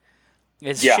killed.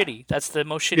 It's shitty. That's the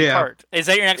most shitty part. Is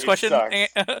that your next question,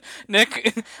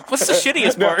 Nick? What's the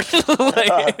shittiest part?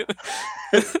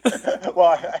 Well,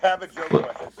 I have a joke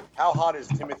question. How hot is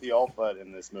Timothy Olyphant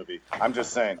in this movie? I'm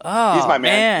just saying. Oh, he's my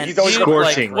man. He's always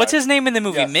scorching. Like, what's his name in the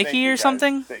movie? Yes, Mickey or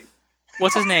something?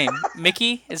 What's his name?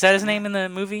 Mickey? Is that his name in the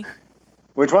movie?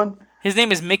 Which one? His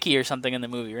name is Mickey or something in the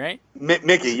movie, right?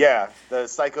 Mickey, yeah. The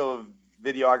psycho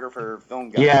videographer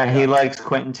film guy. Yeah, he likes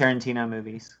Quentin Tarantino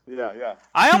movies. Yeah.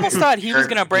 I almost thought he was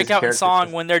going to break His out in character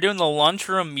song when they're doing the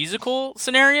lunchroom musical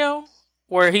scenario,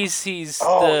 where he's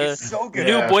so good.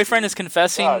 new boyfriend is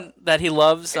confessing that he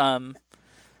loves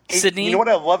Sydney. You know what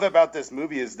I love about this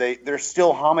movie is they're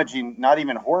still homaging not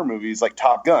even horror movies like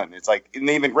Top Gun. It's like, and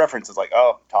they even reference it's like,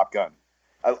 oh, Top Gun.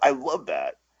 I love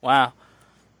that. Wow.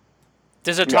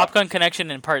 There's a Top Gun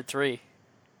connection in part 3.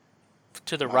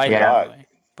 To the right, anyway.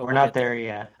 But we're not there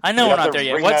yet. I know we're not there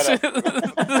yet.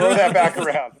 Throw that back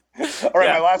around. All right,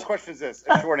 my last question is this.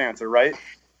 A short answer, right?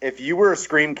 If you were a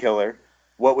Scream killer,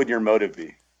 what would your motive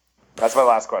be? That's my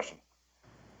last question.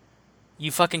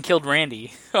 You fucking killed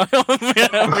Randy. I'm going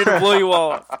to blow you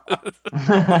all up.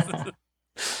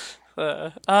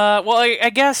 Well, I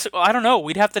guess, I don't know.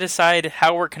 We'd have to decide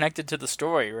how we're connected to the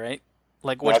story, right?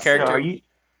 Like, which character...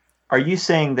 Are you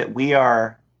saying that we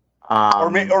are...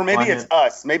 or maybe it's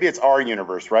us. Maybe it's our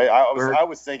universe, right? I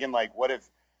was thinking, like, what if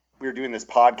we were doing this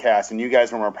podcast and you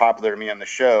guys were more popular than me on the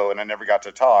show and I never got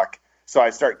to talk? So I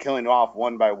start killing off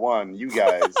one by one, you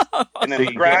guys. And then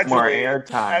so gradually... more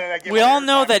airtime. We all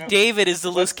know that David is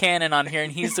the loose cannon on here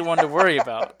and he's the one to worry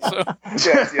about. So.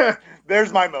 Yes.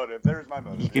 There's my motive.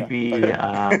 You could be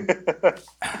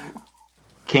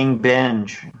King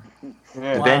Binge.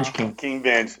 The Binge King. King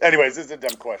Binge. Anyways, this is a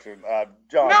dumb question.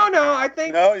 John. No, I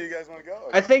think... No, you guys want to go?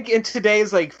 I think in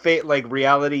today's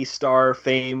reality star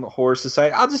fame horror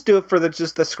society, I'll just do it for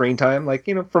just the screen time. Like,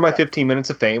 you know, for my 15 minutes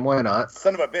of fame, why not?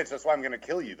 Son of a bitch, that's why I'm going to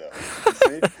kill you, though.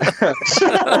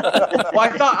 Well,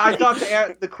 I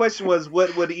thought the question was,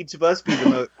 what would each of us be the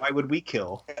most... Why would we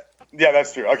kill? Yeah,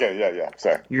 that's true. Okay, yeah.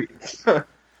 Sorry.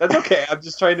 That's okay. I'm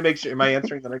just trying to make sure. Am I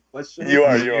answering the right question? You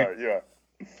are.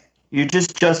 You're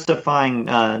just justifying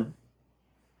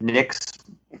Nick's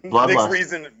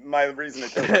bloodlust. My reason to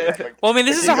kill him. Well, I mean,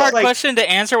 this is a hard question to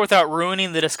answer without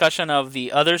ruining the discussion of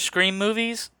the other Scream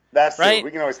movies. That's right. True.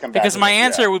 We can always come back. Because my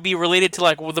answer would be related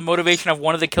to the motivation of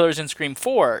one of the killers in Scream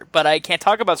 4, but I can't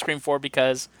talk about Scream 4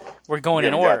 because we're going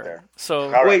in order.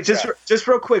 So wait, just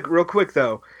real quick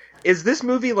though. Is this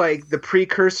movie like the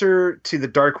precursor to the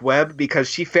dark web because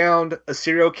she found a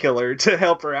serial killer to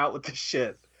help her out with this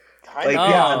shit?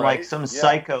 Like some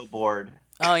psycho board.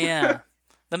 Oh yeah,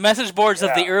 the message boards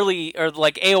of the early or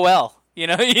like AOL. You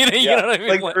know what I mean?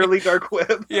 Like early dark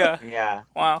web. Yeah.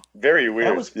 Wow. Very weird.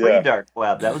 That was pre-dark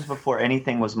web. That was before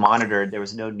anything was monitored. There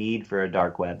was no need for a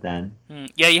dark web then.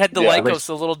 Yeah, you had the Lycos,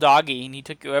 the little doggy, and he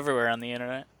took you everywhere on the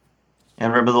internet.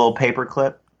 And remember the little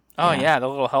paperclip? Oh yeah, the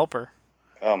little helper.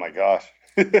 Oh my gosh.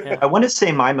 I want to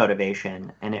say my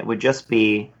motivation, and it would just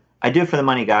be, I do it for the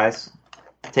money, guys.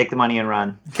 Take the money and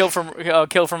run. Kill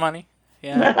for money.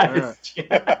 Yeah.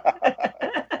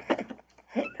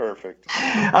 Perfect.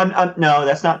 No,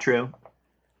 that's not true.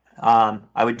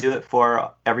 I would do it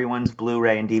for everyone's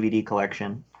Blu-ray and DVD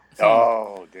collection.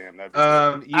 Oh, damn.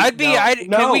 Can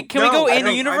we go in I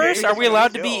universe? think Are we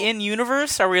allowed to Kill. be in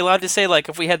universe? Are we allowed to say like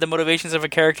if we had the motivations of a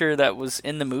character that was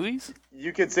in the movies?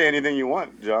 You could say anything you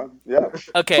want, John. Yeah.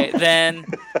 Okay, then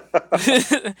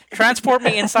transport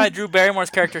me inside Drew Barrymore's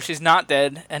character. She's not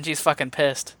dead, and she's fucking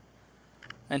pissed,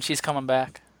 and she's coming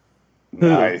back.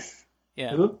 Nice.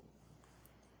 Yeah, Who?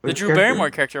 the Which Drew character? Barrymore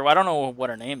character. Well, I don't know what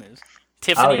her name is.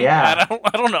 Tiffany. Oh, yeah.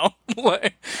 I don't know.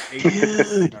 What?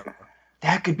 Dude,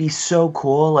 that could be so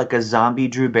cool, like a zombie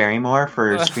Drew Barrymore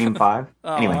for Scream 5.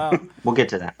 Oh, Anyway, wow. we'll get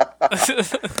to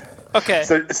that. Okay.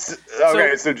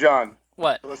 So John,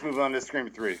 What? let's move on to Scream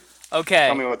 3. Okay.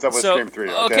 Tell me what's up with Scream 3,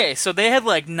 okay? So they had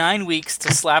like 9 weeks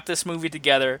to slap this movie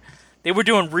together. They were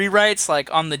doing rewrites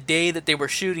like on the day that they were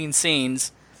shooting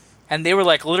scenes, and they were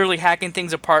like literally hacking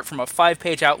things apart from a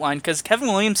 5-page outline because Kevin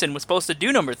Williamson was supposed to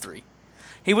do number 3.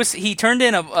 He turned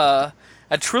in a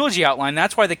trilogy outline.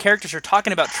 That's why the characters are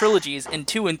talking about trilogies in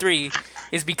 2 and 3,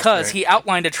 is because he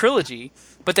outlined a trilogy,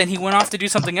 but then he went off to do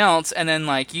something else, and then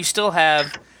like you still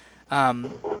have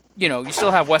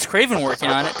Wes Craven working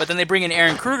on it, but then they bring in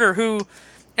Aaron Kruger, who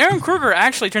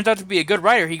actually turns out to be a good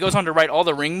writer. He goes on to write all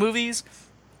the Ring movies.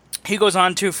 He goes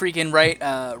on to freaking write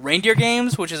Reindeer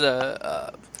Games, which is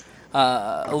a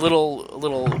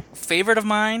little favorite of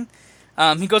mine.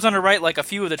 He goes on to write like a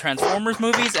few of the Transformers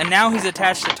movies, and now he's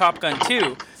attached to Top Gun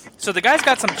 2. So the guy's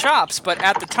got some chops, but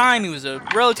at the time he was a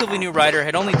relatively new writer,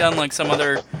 had only done like some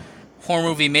other horror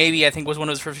movie, maybe, I think was one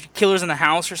of his first, Killers in the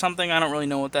House or something, I don't really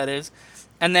know what that is.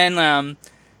 And then,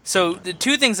 so the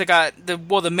two things that got,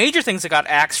 the major things that got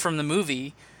axed from the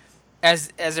movie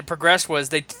as it progressed was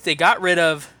they got rid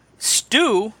of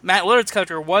Stu, Matt Lillard's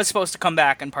character, was supposed to come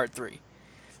back in part 3.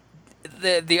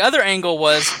 The other angle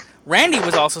was Randy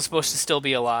was also supposed to still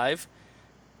be alive,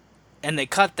 and they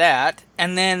cut that.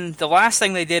 And then the last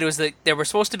thing they did was that there was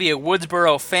supposed to be a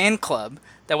Woodsboro fan club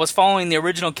that was following the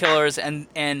original killers, and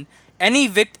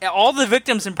all the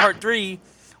victims in part 3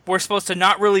 were supposed to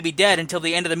not really be dead until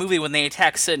the end of the movie when they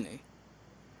attacked Sydney.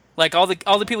 Like all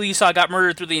the people you saw got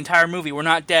murdered through the entire movie were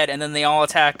not dead, and then they all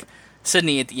attack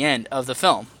Sydney at the end of the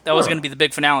film. That was going to be the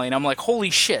big finale, and I'm like, holy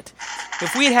shit.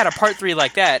 If we had had a part 3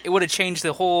 like that, it would have changed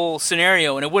the whole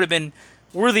scenario, and it would have been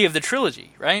worthy of the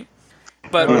trilogy, right?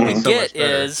 But what we get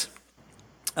is,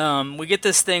 we get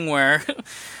this thing where,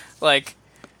 like,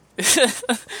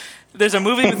 there's a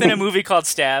movie within a movie called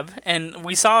Stab, and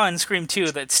we saw in Scream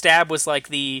 2 that Stab was like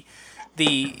they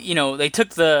took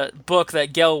the book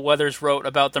that Gail Weathers wrote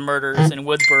about the murders in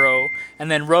Woodsboro,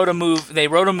 and then they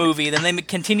wrote a movie, then they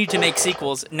continued to make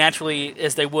sequels, naturally,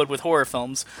 as they would with horror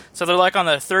films. So they're like on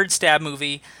the third Stab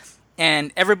movie,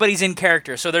 and everybody's in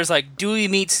character. So there's like Dewey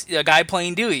meets a guy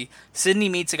playing Dewey, Sidney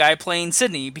meets a guy playing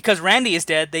Sidney. Because Randy is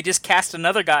dead, they just cast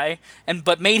another guy,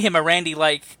 but made him a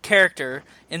Randy-like character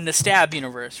in the Stab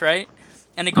universe, right?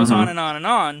 And it goes on and on and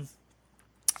on.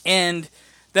 And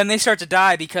then they start to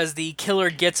die because the killer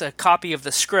gets a copy of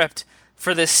the script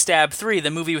for this Stab 3,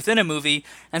 the movie within a movie,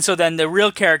 and so then the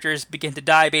real characters begin to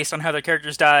die based on how their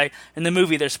characters die in the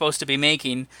movie they're supposed to be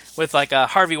making, with like a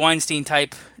Harvey Weinstein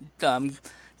type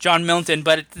John Milton,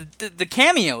 but the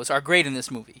cameos are great in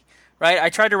this movie, right? I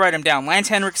tried to write them down. Lance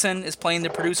Henriksen is playing the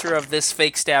producer of this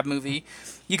fake Stab movie.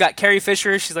 You got Carrie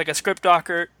Fisher, she's like a script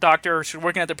doctor, she's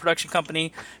working at the production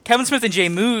company. Kevin Smith and Jay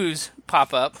Muse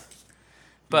pop up.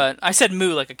 But I said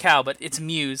moo like a cow, but it's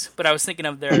Muse. But I was thinking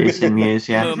of their Jason Mewes,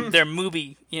 yeah. their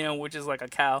movie, which is like a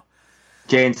cow.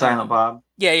 Jay and Silent Bob.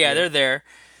 Yeah, they're there.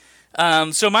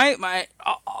 So my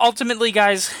ultimately,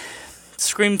 guys,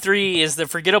 Scream 3 is the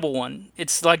forgettable one.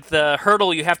 It's like the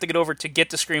hurdle you have to get over to get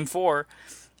to Scream 4,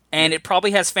 and it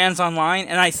probably has fans online.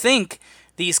 And I think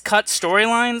these cut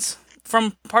storylines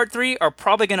from Part 3 are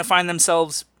probably going to find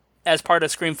themselves as part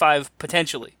of Scream 5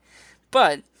 potentially.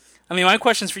 But I mean, my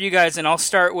question's for you guys, and I'll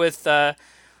start with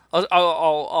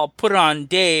I'll put it on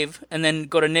Dave, and then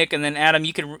go to Nick, and then Adam.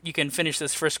 You can finish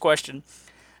this first question.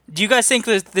 Do you guys think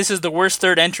that this is the worst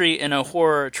third entry in a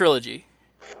horror trilogy?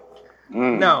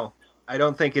 No, I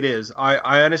don't think it is.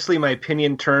 I honestly, my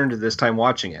opinion turned this time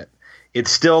watching it.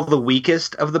 It's still the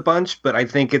weakest of the bunch, but I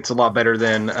think it's a lot better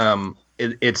than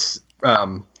its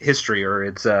history or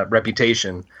its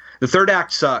reputation. The third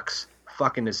act sucks.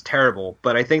 Fucking is terrible,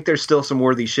 but I think there's still some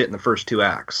worthy shit in the first 2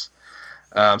 acts.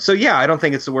 So yeah, I don't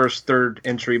think it's the worst third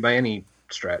entry by any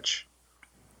stretch.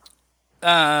 Do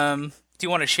you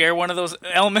want to share one of those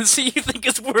elements that you think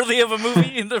is worthy of a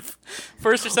movie in the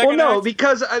first or second Well, no, act?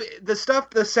 because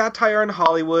the satire on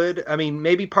Hollywood, I mean,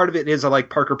 maybe part of it is I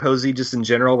like Parker Posey just in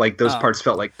general. Like, those parts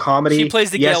felt like comedy. She plays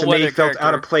the yes, Gail it may Weathers felt character,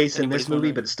 out of place if in this anybody's movie,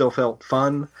 wondering. but it still felt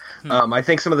fun. I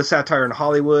think some of the satire in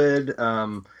Hollywood,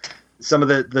 some of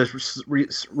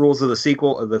the rules of the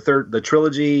sequel of the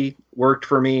trilogy worked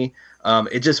for me.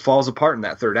 It just falls apart in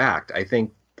that third act. I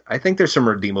think there's some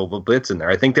redeemable bits in there.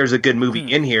 I think there's a good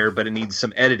movie in here, but it needs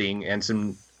some editing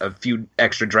and a few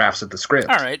extra drafts of the script.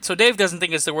 All right, so Dave doesn't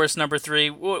think it's the worst number 3.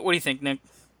 What do you think, Nick?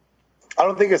 I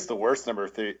don't think it's the worst number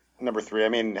 3. I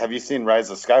mean, have you seen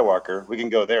Rise of Skywalker? We can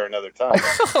go there another time.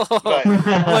 But,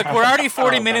 look, we're already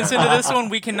 40 minutes into this one.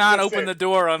 We cannot open the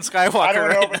door on Skywalker. I don't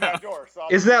want to right open now. that door. So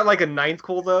Isn't that like a ninth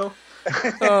cool though?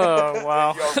 Oh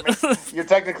wow! You're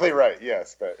technically right.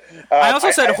 Yes, but I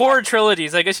also said horror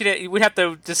trilogies. I guess we'd have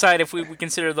to decide if we would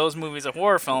consider those movies a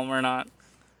horror film or not.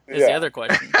 Is the other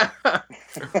question.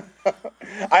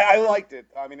 I liked it.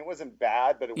 I mean, it wasn't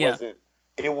bad, but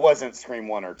it wasn't Scream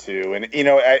 1 or 2. And, you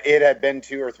know, it had been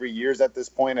 2 or 3 years at this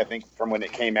point, I think, from when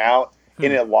it came out.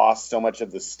 And it lost so much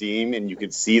of the steam, and you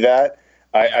could see that.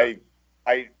 I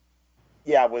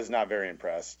was not very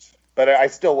impressed. But I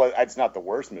still was. It's not the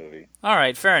worst movie. All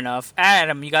right, fair enough.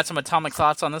 Adam, you got some atomic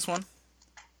thoughts on this one?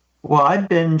 Well, I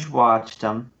binge watched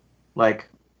them, like,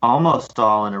 almost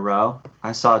all in a row.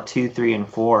 I saw 2, 3, and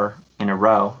 4 in a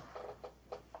row.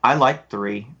 I liked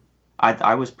 3.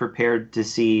 I was prepared to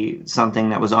see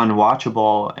something that was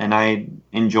unwatchable, and I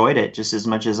enjoyed it just as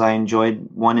much as I enjoyed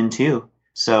 1 and 2.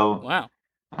 So, wow.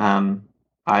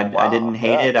 I didn't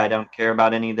hate it. I don't care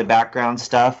about any of the background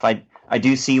stuff. I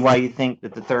do see why you think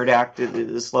that the third act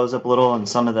it slows up a little, and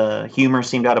some of the humor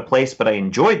seemed out of place, but I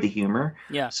enjoyed the humor.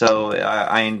 Yeah. So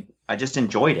I just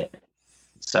enjoyed it.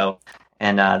 So,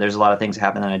 and there's a lot of things that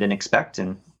happen that I didn't expect,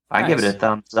 and I give it a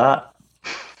thumbs up.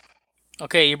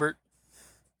 Okay, Ebert.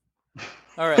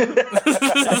 All right.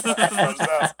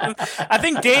 I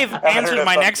think Dave answered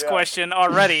my next question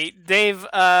already. Dave,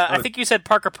 I think you said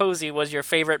Parker Posey was your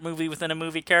favorite movie within a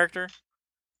movie character.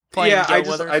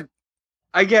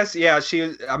 I guess, yeah.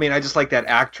 I just like that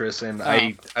actress, and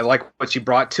I like what she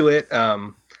brought to it.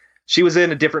 She was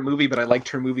in a different movie, but I liked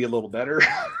her movie a little better.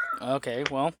 Okay,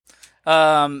 well,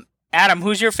 Adam,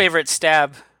 who's your favorite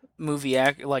Stab movie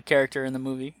character in the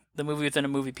movie? The movie within a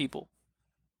movie, people.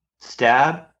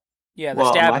 Stab. Yeah,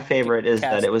 well, Stab my favorite is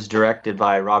that it was directed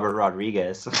by Robert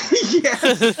Rodriguez. I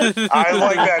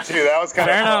like that too. That was kind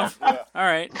fair of enough. Fun. Yeah. All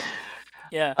right.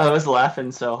 Yeah. I was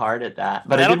laughing so hard at that,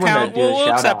 but that'll I did want to do a we'll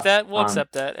shout accept out. that. We'll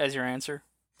accept that as your answer.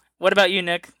 What about you,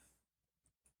 Nick?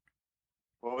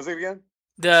 What was it again?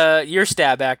 Your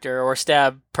Stab actor or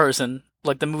Stab person,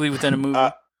 like the movie within a movie.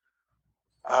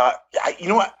 You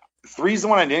know what? 3's the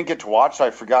one I didn't get to watch. So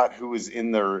I forgot who was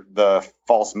in the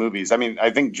false movies. I mean, I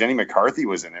think Jenny McCarthy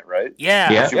was in it, right?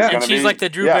 Yeah. She was gonna she's be- like the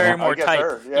Drew yeah, Barrymore I guess type.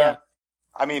 her, Yeah.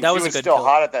 I mean, That she was a was good still pill.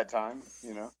 hot at that time,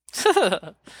 you know.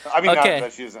 I mean, Okay. not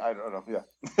that she was. I don't know.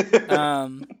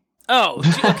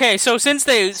 Yeah. Okay. So since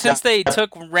they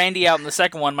took Randy out in the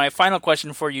second one, my final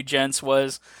question for you, gents,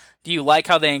 was: do you like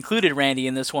how they included Randy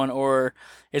in this one, or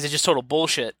is it just total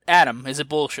bullshit? Adam, is it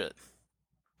bullshit?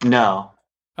 No,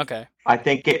 Okay. I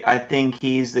think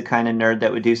he's the kind of nerd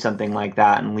that would do something like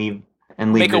that and leave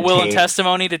Make the a will and tape.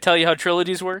 testimony to tell you how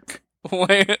trilogies work.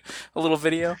 A little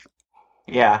video.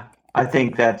 Yeah, I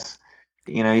think that's,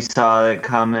 he saw it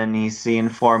coming, he's seeing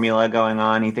formula going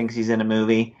on, he thinks he's in a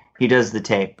movie, he does the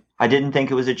tape. I didn't think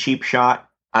it was a cheap shot.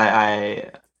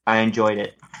 I enjoyed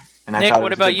it. And I Nick, thought it what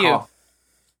was a about good you? call.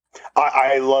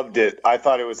 I loved it. I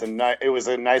thought it was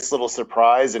a nice little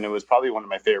surprise, and it was probably one of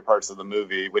my favorite parts of the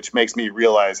movie, which makes me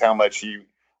realize how much he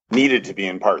needed to be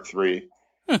in part 3.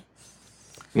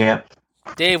 Yeah.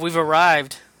 Dave, we've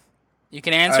arrived. You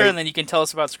can answer, and then you can tell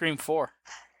us about Scream 4.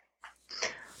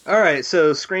 All right,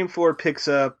 so Scream 4 picks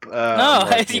up. No,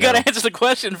 you got to answer the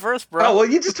question first, bro. Oh well,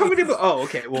 you just told me to. Oh,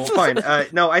 okay. Well, fine.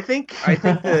 No, I think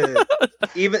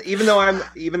even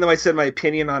though I said my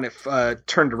opinion on it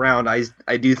turned around,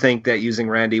 I do think that using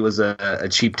Randy was a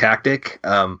cheap tactic,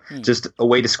 just a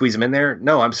way to squeeze him in there.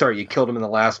 No, I'm sorry, you killed him in the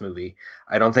last movie.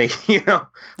 I don't think They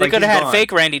could have had gone.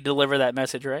 fake Randy deliver that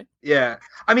message, right? Yeah.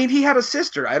 I mean, he had a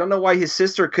sister. I don't know why his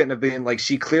sister couldn't have been, like,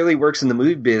 she clearly works in the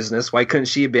movie business. Why couldn't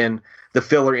she have been the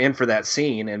filler in for that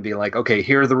scene and be like, okay,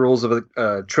 here are the rules of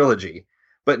a trilogy?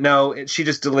 But no, she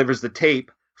just delivers the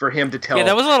tape for him to tell. Yeah,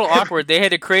 that was a little awkward. They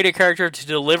had to create a character to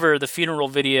deliver the funeral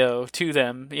video to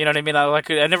them. You know what I mean?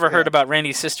 I never heard about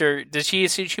Randy's sister. Is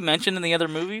she mentioned in the other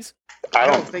movies? I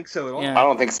don't think so at all. Yeah. I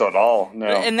don't think so at all. No.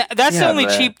 And that's the Yeah, only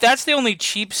but- cheap. That's the only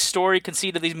cheap story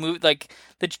conceit of these movies. Like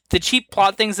the cheap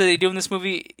plot things that they do in this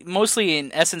movie, mostly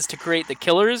in essence to create the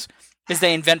killers, is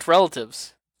they invent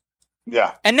relatives.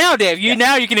 Yeah. And now, Dave, you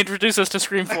can introduce us to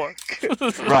Scream 4.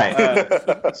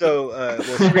 Right. So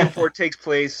Scream 4 takes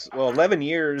place 11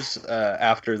 years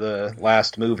after the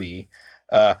last movie.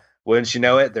 Wouldn't you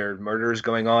know it, there are murders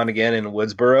going on again in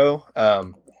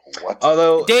Woodsboro. What?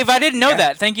 Although Dave, I didn't know Yeah.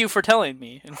 that. Thank you for telling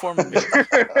me, informing me.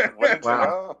 Wouldn't you Wow.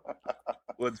 know?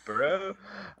 Woodsboro.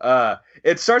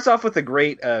 It starts off with a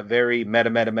great, very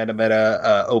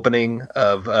meta opening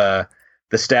of the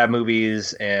stab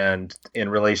movies and in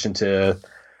relation to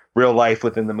real life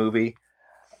within the movie.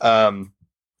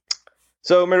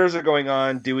 So murders are going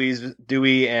on.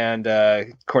 Dewey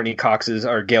and Courtney Cox's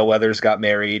or Gail Weathers got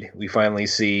married. We finally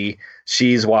see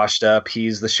she's washed up.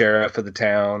 He's the sheriff of the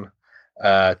town,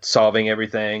 solving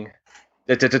everything.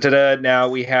 Now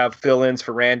we have fill-ins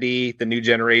for Randy, the new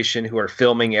generation, who are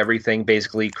filming everything,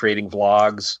 basically creating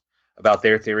vlogs about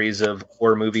their theories of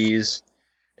horror movies.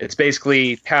 It's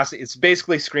basically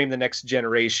Scream the Next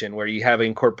Generation, where you have an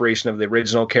incorporation of the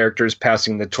original characters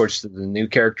passing the torch to the new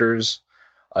characters.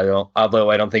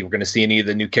 Although I don't think we're going to see any of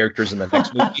the new characters in the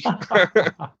next movie.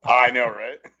 I know,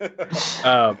 right?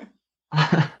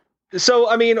 So,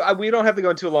 I mean, we don't have to go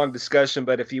into a long discussion,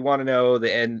 but if you want to know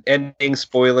the ending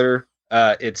spoiler,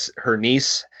 it's her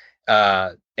niece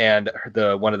and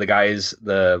one of the guys,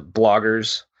 the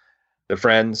bloggers, the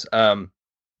friends.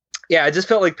 Yeah, I just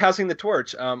felt like passing the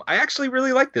torch. I actually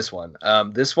really like this one.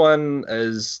 This one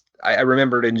is I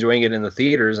remembered enjoying it in the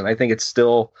theaters, and I think it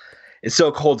still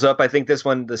holds up. I think this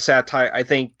one, the satire, I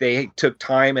think they took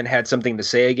time and had something to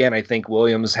say again. I think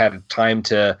Williams had time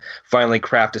to finally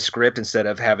craft a script instead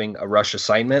of having a rush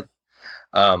assignment.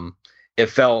 It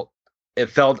felt,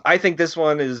 I think this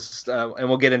one is, and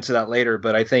we'll get into that later,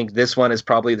 but I think this one is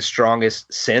probably the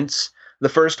strongest since the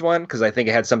first one, because I think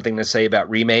it had something to say about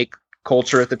remake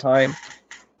culture at the time.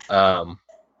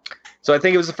 So I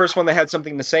think it was the first one that had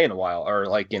something to say in a while, or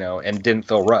and didn't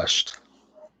feel rushed.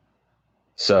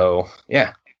 So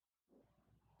yeah.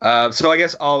 So I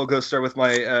guess I'll go start with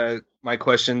my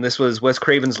question. This was Wes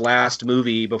Craven's last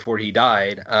movie before he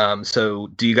died. So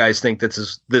do you guys think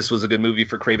this was a good movie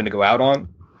for Craven to go out on?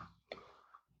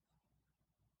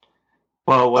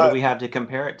 Well, what do we have to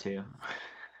compare it to?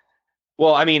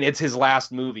 Well, I mean, it's his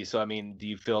last movie, so I mean, do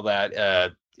you feel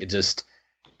that it just?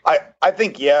 I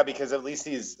think yeah, because at least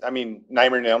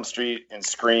Nightmare on Elm Street and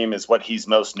Scream is what he's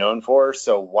most known for.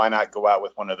 So why not go out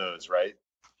with one of those, right?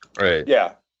 Right.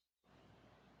 Yeah.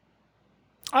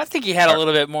 I think he had a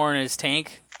little bit more in his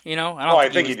tank. I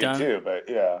think he did too, but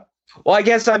yeah. Well, I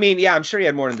guess I'm sure he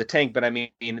had more in the tank, but I mean,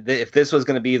 if this was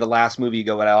going to be the last movie you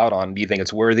go out on, do you think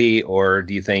it's worthy, or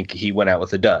do you think he went out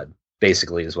with a dud?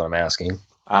 Basically, is what I'm asking.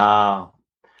 I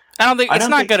don't think it's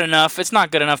not good enough. It's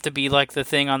not good enough to be like the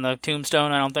thing on the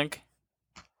tombstone, I don't think.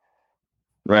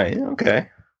 Right. Okay.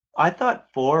 I thought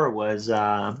 4 was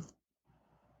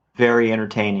very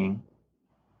entertaining.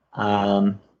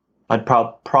 I'd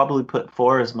probably put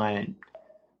 4 as my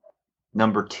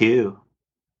number 2.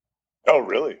 Oh,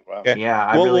 really? Wow. Okay. Yeah,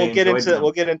 I really we'll get into them.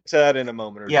 We'll get into that in a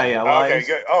moment. Yeah, yeah. Well, okay,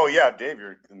 good. Oh, yeah, Dave,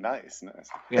 you're nice.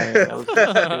 Yeah, that was,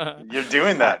 You're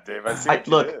doing that, Dave. I see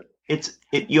what you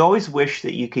did. You always wish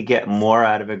that you could get more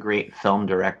out of a great film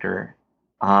director.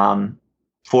 I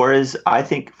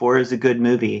think 4 is a good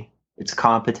movie. It's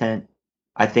competent.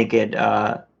 I think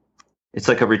it's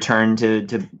like a return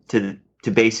to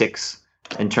basics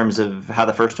in terms of how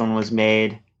the first one was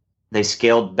made. They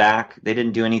scaled back. They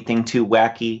didn't do anything too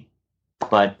wacky,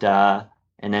 but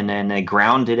and then they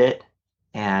grounded it,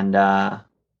 and I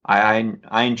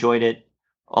enjoyed it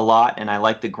a lot, and I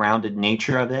like the grounded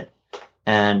nature of it.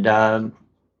 And I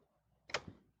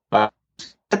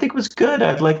think it was good.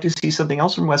 I'd like to see something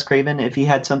else from Wes Craven if he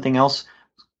had something else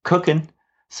cooking,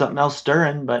 something else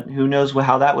stirring. But who knows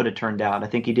how that would have turned out? I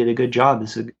think he did a good job.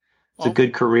 It's a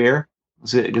good career.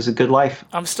 It was a good life.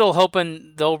 I'm still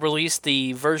hoping they'll release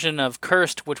the version of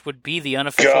Cursed, which would be the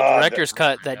unofficial director's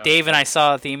cut that Dave and I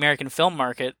saw at the American Film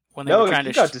Market when they were trying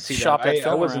to shop that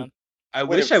film around. I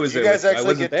wish I was there. You guys actually I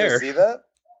wasn't get there. to see that?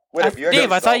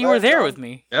 Dave, I thought you were there with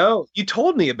me. No, you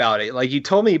told me about it. Like, you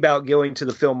told me about going to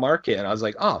the film market, and I was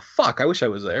like, "Oh fuck, I wish I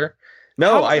was there."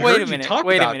 No, I heard you talk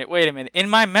about it. Wait a minute. In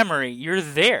my memory, you're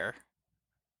there.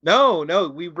 No,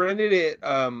 we rented it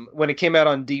when it came out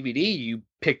on DVD. You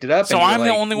picked it up. So I'm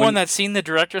the only one that's seen the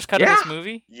director's cut of this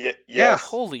movie? Yeah.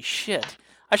 Holy shit.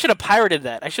 I should have pirated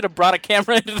that. I should have brought a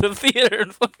camera into the theater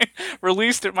and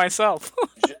released it myself.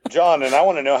 John, and I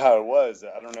want to know how it was.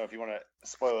 I don't know if you want to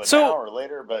spoil it now or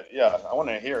later, but yeah, I want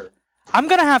to hear. I'm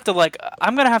gonna have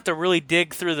to really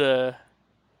dig through the.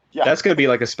 Yeah, that's gonna be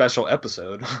like a special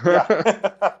episode.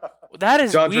 That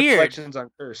is John's weird. Reflections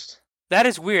on Cursed. That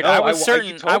is weird. I was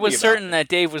certain that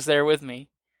Dave was there with me.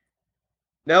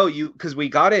 No, because we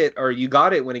got it, or you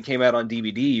got it when it came out on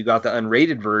DVD. You got the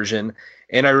unrated version,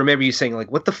 and I remember you saying,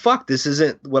 like, "What the fuck? This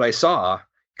isn't what I saw."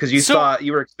 Because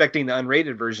you were expecting the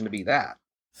unrated version to be that.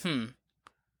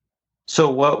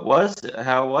 So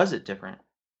how was it different?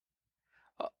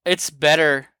 It's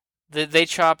better. They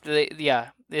chopped.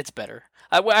 It's better.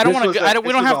 I don't This want was to. a- We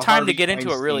this don't was have a time to Harvey get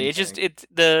into it. Really, Weinstein it's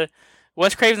just the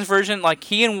Wes Craven's version. Like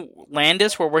he and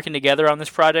Landis were working together on this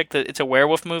project. It's a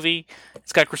werewolf movie.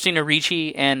 It's got Christina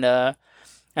Ricci and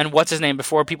what's his name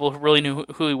before people really knew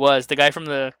who he was. The guy from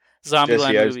the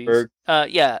Zombieland Jesse movies.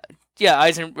 Eisenberg.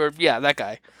 Eisenberg. Yeah, that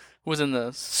guy who was in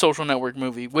the Social Network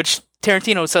movie, which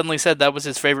Tarantino suddenly said that was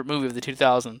his favorite movie of the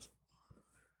 2000s.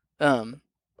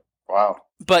 Wow.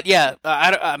 But yeah,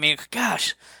 I mean,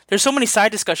 gosh, there's so many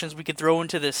side discussions we could throw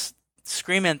into this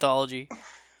Scream anthology.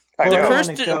 I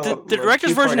The, know. the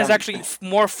director's version is actually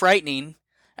more frightening,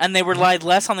 and they relied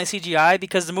less on the CGI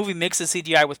because the movie mixes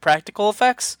CGI with practical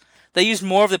effects. They used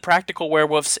more of the practical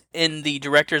werewolves in the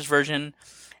director's version,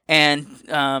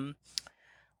 and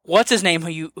what's his name?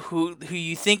 Who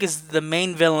you think is the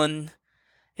main villain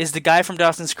is the guy from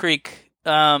Dawson's Creek,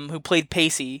 who played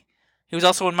Pacey. He was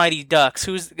also in Mighty Ducks.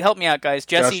 Help me out, guys?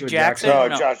 Jesse Joshua Jackson?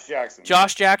 Jackson. No, Josh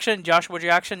Jackson. Joshua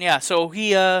Jackson. Yeah. So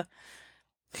he has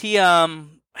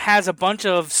a bunch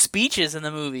of speeches in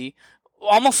the movie,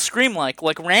 almost Scream-like,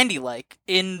 like Randy-like,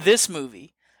 in this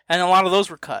movie, and a lot of those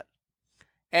were cut.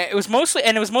 And it was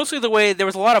mostly the way there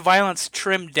was a lot of violence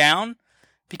trimmed down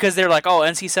because they're like, oh,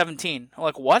 NC-17. I'm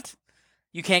like, what?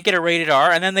 You can't get a rated R,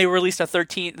 and then they released a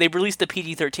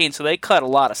PG-13, so they cut a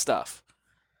lot of stuff.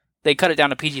 They cut it down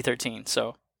to PG-13,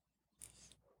 so...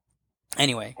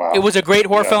 Anyway, Wow. It was a great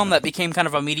horror film that became kind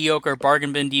of a mediocre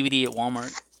bargain bin DVD at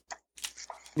Walmart.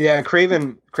 Yeah,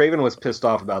 Craven was pissed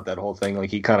off about that whole thing.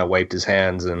 Like he kind of wiped his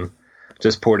hands and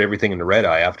just poured everything into Red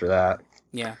Eye after that.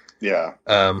 Yeah. Yeah.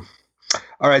 All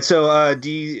right. So, do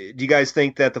you guys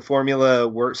think that the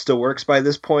formula still works by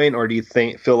this point, or do you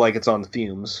feel like it's on the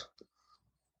fumes?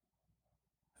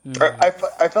 I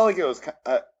felt like it was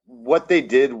what they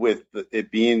did with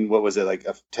it being, what was it, like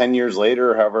 10 years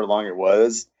later, or however long it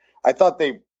was. I thought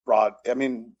it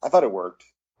worked.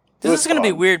 This is going to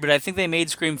be weird, but I think they made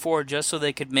Scream 4 just so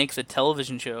they could make the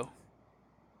television show.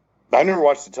 I never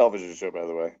watched the television show, by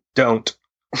the way. Don't.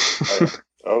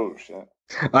 Oh, shit.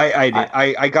 I did.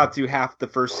 I got through half the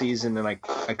first season and I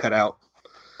cut out.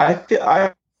 I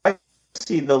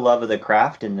see the love of the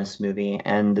craft in this movie,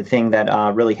 and the thing that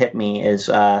really hit me is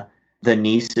the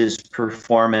niece's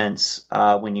performance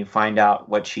when you find out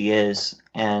what she is.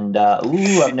 And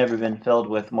I've never been filled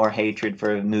with more hatred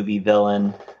for a movie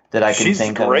villain that I can She's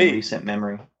think great. of in recent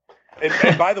memory.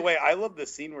 And by the way, I love the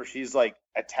scene where she's like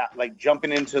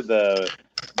jumping into the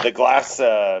glass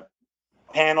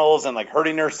panels and like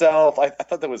hurting herself. I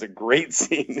thought that was a great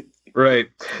scene. Right.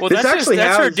 Well, that's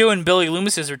her doing Billy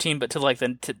Loomis's routine, but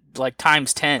to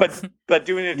times 10. But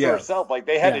doing it to herself, like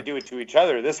they had to do it to each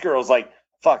other. This girl's like,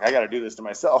 fuck, I got to do this to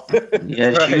myself.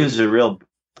 Yeah, Right.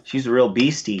 she's a real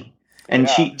beastie, and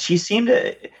she seemed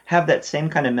to have that same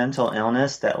kind of mental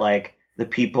illness that like the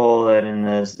people that in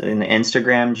the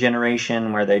Instagram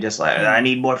generation where they just like, I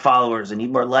need more followers, I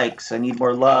need more likes, I need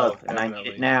more love, and I need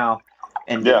it now,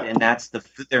 and that's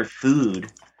their food,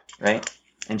 right?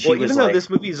 And she was even though this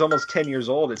movie is almost 10 years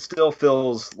old, it still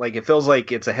feels like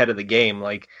it's ahead of the game.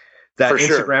 Like that For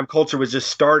sure. Instagram culture was just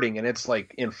starting, and it's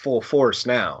like in full force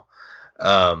now.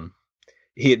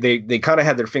 They kind of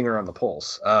had their finger on the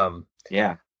pulse.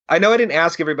 yeah. I know I didn't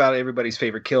ask everybody's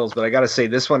favorite kills, but I got to say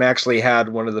this one actually had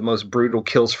one of the most brutal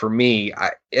kills for me.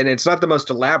 And it's not the most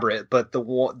elaborate, but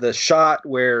the shot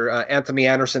where Anthony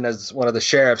Anderson as one of the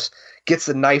sheriffs gets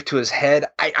the knife to his head.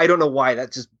 I don't know why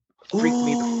that just freaked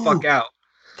me the fuck out.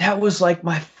 That was like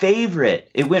my favorite.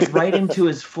 It went right into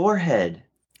his forehead.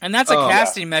 And that's a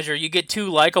casting measure. You get two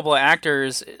likable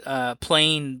actors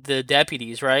playing the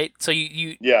deputies, right? So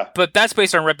but that's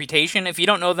based on reputation. If you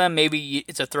don't know them, maybe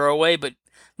it's a throwaway, but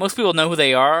most people know who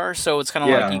they are, so it's kind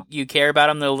of like you care about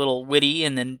them. They're a little witty,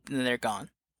 and then they're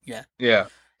gone. Yeah. Yeah.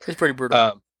 It's pretty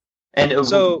brutal. And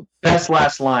so best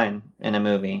last line in a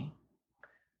movie.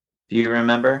 Do you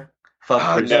remember?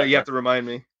 Fuck Bruce. No, you have to remind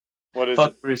me. What is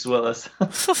Fuck it? Bruce Willis.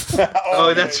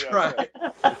 Oh, that's right.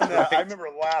 I remember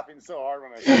laughing so hard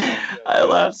when I saw that. I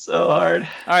laughed so hard.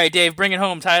 All right, Dave, bring it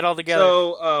home. Tie it all together.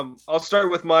 So I'll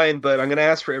start with mine, but I'm going to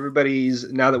ask for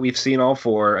everybody's, now that we've seen all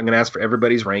four, I'm going to ask for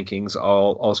everybody's rankings.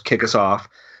 I'll kick us off.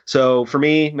 So for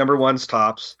me, number one's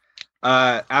Tops.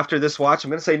 After this watch, I'm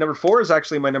going to say number 4 is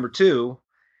actually my number 2,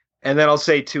 and then I'll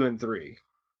say 2 and 3.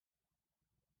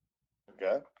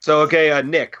 Okay. So,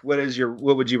 Nick, what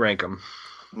would you rank them?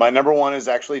 My number 1 is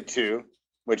actually 2,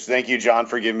 which thank you, John,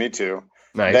 for giving me 2.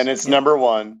 Nice. Then it's number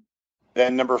 1,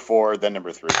 then number 4, then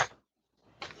number 3.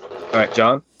 All right,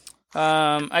 John?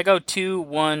 I go 2,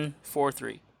 1, 4,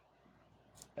 3.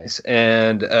 Nice.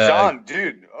 And John,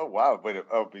 dude. Oh, wow. Wait.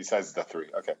 Oh, besides the 3.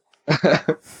 Okay.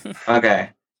 Okay.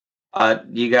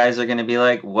 You guys are going to be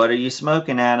like, what are you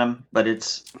smoking, Adam? But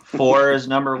it's 4 is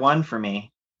number 1 for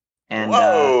me. And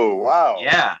Whoa! Wow.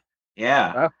 yeah.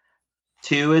 Wow.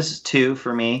 2 is 2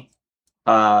 for me.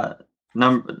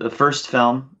 The first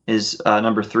film is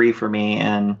number 3 for me,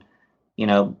 and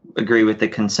agree with the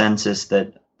consensus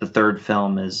that the third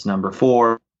film is number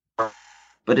 4.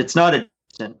 But it's not a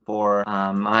distant 4.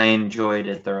 I enjoyed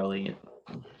it thoroughly.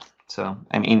 So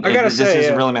I mean, I gotta this say,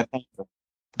 isn't really my thing.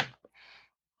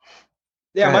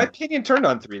 Yeah, Go my ahead. opinion turned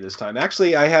on 3 this time.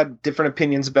 Actually, I had different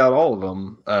opinions about all of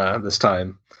them this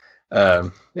time.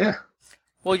 Yeah.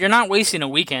 Well, you're not wasting a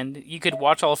weekend. You could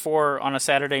watch all 4 on a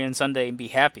Saturday and Sunday and be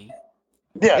happy.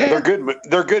 Yeah, Yeah. they're good.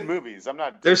 They're good movies. I'm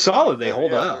not. They're solid. They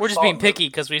hold up. We're just being picky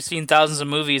because we've seen thousands of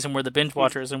movies and we're the binge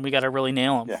watchers and we got to really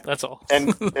nail them. Yeah. That's all.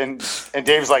 And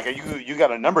Dave's like, you got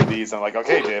to number these. I'm like,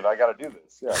 okay, Dave, I got to do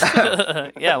this.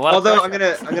 Yeah. Yeah. A lot Although of I'm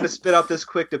pressure. gonna spit out this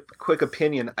quick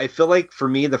opinion. I feel like for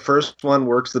me the first one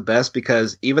works the best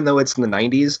because even though it's in the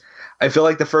 90s, I feel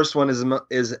like the first one is an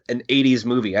 80s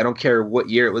movie. I don't care what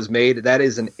year it was made. That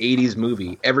is an 80s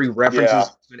movie. Every reference is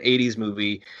to an 80s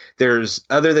movie. There's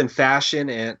other than fashion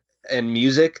and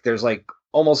music. There's like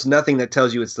almost nothing that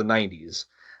tells you it's the 90s.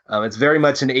 It's very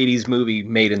much an 80s movie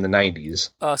made in the 90s.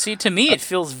 See, to me, it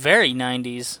feels very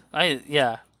 90s.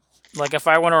 Like if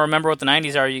I want to remember what the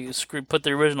 90s are, you put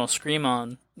the original Scream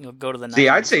on. You'll go to the 90s. See,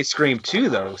 I'd say Scream 2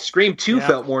 though. Scream 2 Yeah.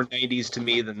 felt more 90s to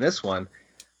me than this one.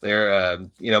 They're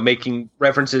making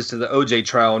references to the OJ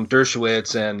trial and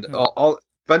Dershowitz and all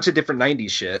bunch of different 90s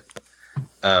shit.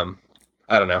 I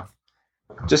don't know.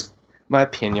 Just my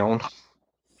opinion.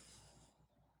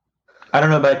 I don't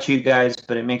know about you guys,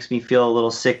 but it makes me feel a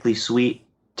little sickly sweet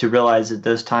to realize that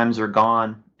those times are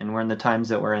gone and we're in the times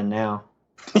that we're in now.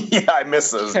 Yeah, I miss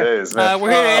those days, man.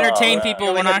 We're here to entertain yeah. people.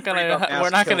 Yeah, We're we had not to bring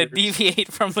up gonna mass deviate killers.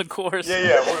 from the course.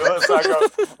 Yeah.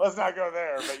 Let's not go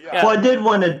there. But yeah. Yeah. Well, I did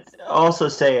want to also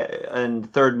say in the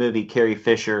third movie, Carrie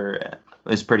Fisher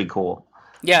was pretty cool.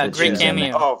 Yeah, But great she's in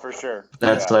cameo. Oh, for sure.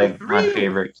 That's Yeah. like my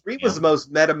favorite. 3 was the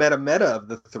most meta of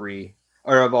the 3,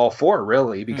 or of all 4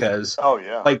 really, because Oh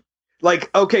yeah. like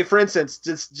okay, for instance,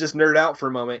 just nerd out for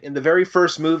a moment. In the very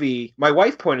first movie, my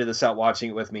wife pointed this out watching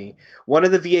it with me. One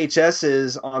of the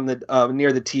VHSs on the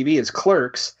near the TV is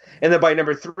Clerks, and then by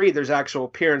number 3, there's actual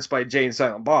appearance by Jay and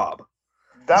Silent Bob.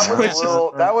 That was Which a is-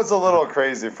 little. That was a little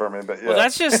crazy for me, but yeah. Well,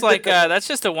 that's just like that's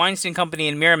just the Weinstein Company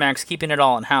and Miramax keeping it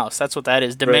all in house. That's what that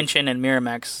is. Dimension and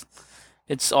Miramax.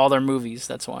 It's all their movies.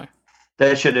 That's why.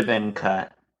 That should have been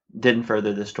cut. Didn't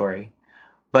further the story.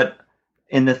 But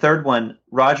in the third one,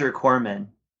 Roger Corman,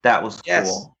 that was Yes.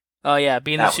 cool. Oh yeah,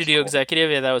 being That the was studio cool.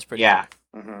 executive. Yeah, that was pretty. Yeah.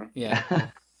 Mhm. Cool. Yeah.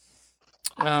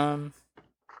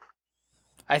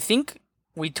 I think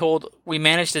we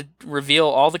managed to reveal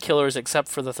all the killers except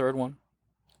for the third one.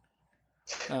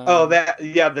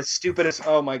 The stupidest.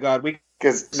 Oh my god,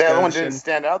 Because the other one Discussion. didn't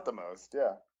stand out the most.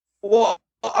 Yeah. Well,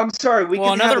 I'm sorry. We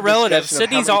well, can have another a relative. discussion of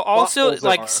Sydney's how many plot also holes there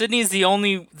like are. Sydney's the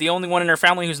only one in her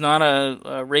family who's not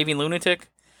a raving lunatic.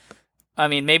 I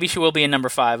mean, maybe she will be in number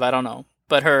 5. I don't know,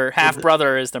 but her half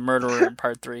brother is the murderer in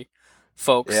part 3.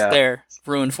 Folks, Yeah. there,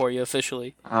 ruined for you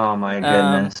officially. Oh my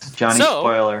goodness. Johnny so-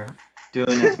 Spoiler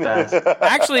doing his best.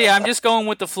 Actually, I'm just going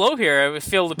with the flow here. I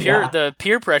feel Yeah. the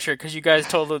peer pressure because you guys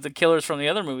told the killers from the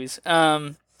other movies.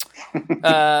 So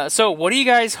what do you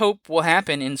guys hope will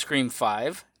happen in Scream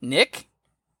 5? Nick?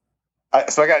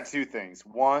 So I got 2 things.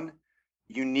 One,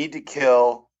 you need to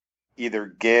kill either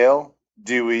Gail,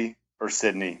 Dewey, or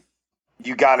Sydney.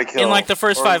 You got to kill In like the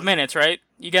first or- 5 minutes, right?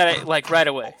 You got it like right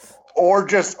away. or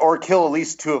kill at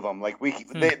least 2 of them. Like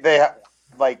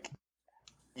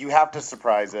you have to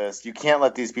surprise us. You can't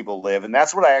let these people live, and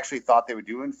that's what I actually thought they would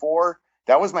do in 4.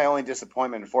 That was my only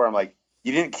disappointment in 4. I'm like,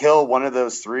 you didn't kill one of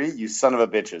those 3, you son of a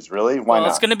bitches. Really? Why Well, not?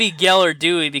 it's going to be Gail or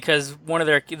Dewey because one of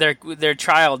their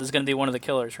child is going to be one of the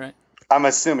killers, right? I'm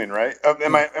assuming, right?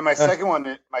 And my second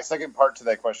one, my second part to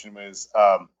that question was,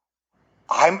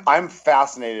 I'm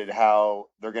fascinated how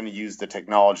they're going to use the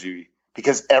technology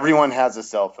because everyone has a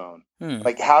cell phone.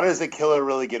 Like, how does a killer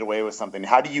really get away with something?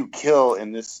 How do you kill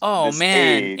in this? Oh this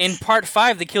man! age? In part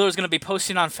 5, the killer is going to be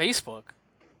posting on Facebook.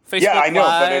 Facebook Yeah, I know,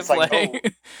 Live, but it's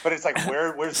like, but it's like,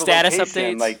 where's the Status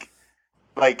location? updates.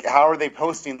 Like, how are they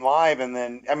posting live? And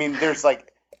then, I mean, there's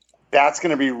like, that's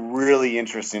going to be really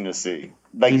interesting to see.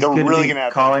 Like, He's they're gonna really be going to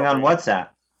have calling on trouble. WhatsApp.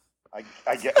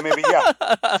 I get maybe yeah.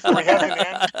 Or he has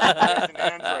an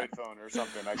Android phone or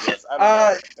something. I guess. I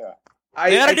don't know. Yeah.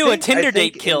 They got to I do a think- Tinder I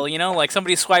think date kill, you know, like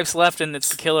somebody swipes left and it's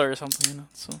the killer or something, you know.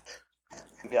 So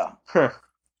Yeah. Huh.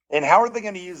 And how are they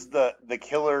going to use the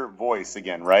killer voice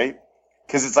again, right?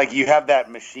 Because it's like you have that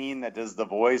machine that does the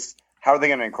voice, How are they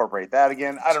going to incorporate that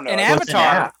again? I don't know. An What's an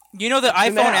avatar. app? You know the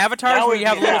iPhone avatars Now where it'd you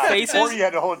have be little that. faces? Or you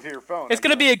had to hold it to your phone. It's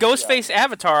going to be a ghost face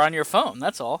avatar on your phone.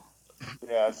 That's all.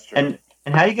 Yeah, that's true.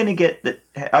 And how are you going to get the?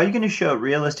 How are you going to show a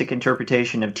realistic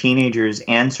interpretation of teenagers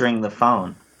answering the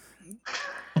phone?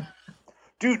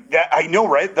 Dude, I know,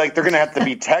 right? Like they're gonna have to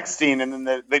be texting, and then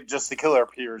the killer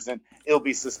appears, and it'll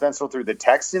be suspenseful through the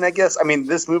texting. I guess. I mean,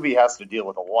 this movie has to deal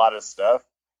with a lot of stuff.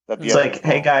 That the It's others like,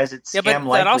 hey won't. guys, it's Yeah, but Scam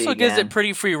Likely that also gives again. it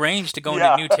pretty free range to go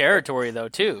Yeah. into new territory, though,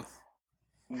 too.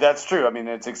 That's true. I mean,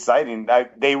 it's exciting.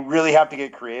 They really have to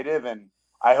get creative, and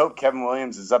I hope Kevin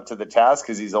Williams is up to the task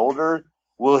because he's older.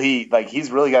 Will he? Like, he's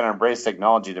really got to embrace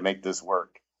technology to make this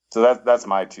work. So that's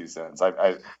my 2 cents.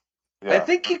 I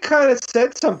think you kind of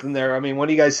said something there. I mean, one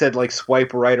of you guys said like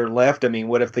swipe right or left. I mean,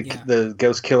 what if the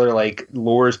ghost killer like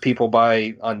lures people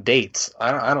on dates?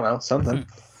 I don't know, something.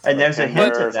 And there's a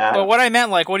hint of that. But what I meant,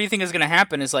 like, what do you think is going to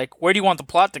happen is, like, where do you want the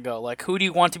plot to go? Like, who do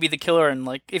you want to be the killer? And,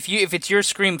 like, if it's your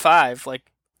Scream 5, like,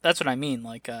 that's what I mean.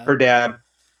 Like, Her dad.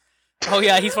 oh,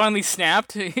 yeah, he's finally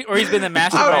snapped? Or he's been the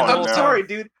master Oh, plan the I'm whole no. sorry,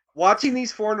 dude. Watching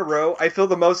these 4 in a row, I feel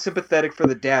the most sympathetic for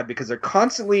the dad because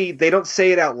they don't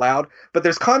say it out loud, but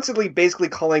there's constantly basically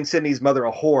calling Sydney's mother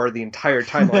a whore the entire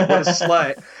time. Like, what a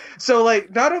slut. So,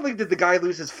 like, not only did the guy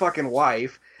lose his fucking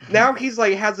wife, now he's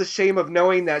like has the shame of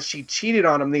knowing that she cheated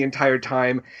on him the entire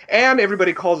time, and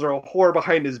everybody calls her a whore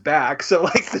behind his back. So,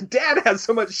 like, the dad has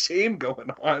so much shame going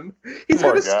on. He's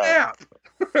Poor gonna guy.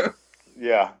 snap.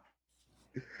 Yeah.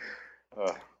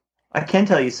 I can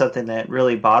tell you something that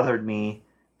really bothered me,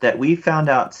 that we found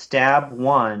out Stab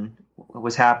 1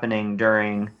 was happening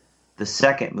during the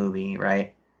second movie,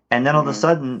 right? And then all of a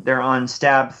sudden, they're on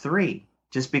Stab 3,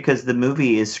 just because the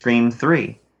movie is Scream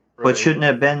 3. But shouldn't it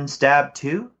have been Stab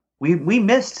 2? We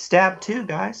missed Stab 2,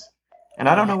 guys. And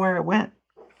I don't know where it went.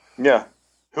 Yeah.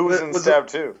 Who was in Was Stab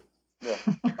 2?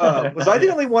 Yeah. Was I the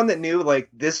only one that knew? Like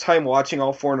this time, watching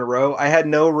all 4 in a row, I had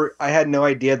no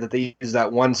idea that they used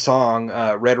that one song,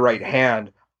 "Red Right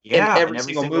Hand," Yeah, in every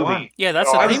single movie. one. Yeah, that's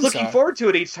Oh, the I theme was looking song. forward to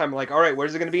it each time. Like, all right,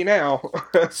 where's it going to be now?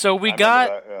 So we I got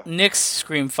remember that, yeah. Nick's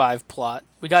Scream 5 plot.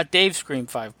 We got Dave's Scream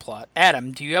 5 plot.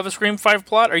 Adam, do you have a Scream 5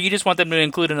 plot, or you just want them to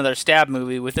include another Stab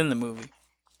movie within the movie?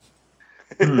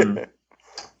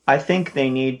 I think they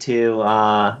need to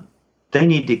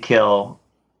kill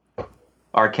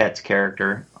Arquette's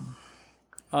character,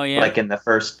 Oh, yeah. like in the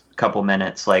first couple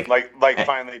minutes. Like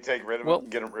finally take rid of him, Well-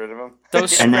 get rid of him.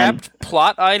 Those And then- scrapped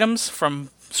plot items from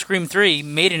Scream 3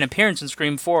 made an appearance in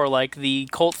Scream 4, like the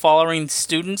cult following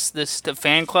students, the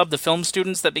fan club, the film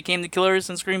students that became the killers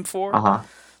in Scream 4. uh-huh.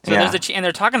 So Yeah. there's and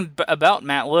they're talking about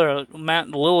Matt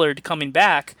Lillard coming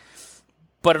back,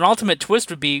 but an ultimate twist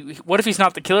would be, what if he's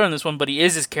not the killer in this one, but he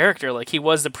is his character, like he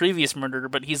was the previous murderer,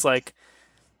 but he's like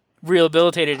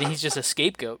rehabilitated and he's just a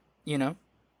scapegoat, you know?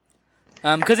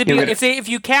 Because if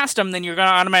you cast him, then you're gonna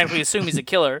automatically assume he's a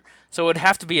killer. So it would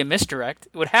have to be a misdirect.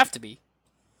 It would have to be.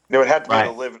 It would have to be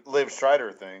Right. the Liv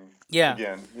Schreider thing. Yeah.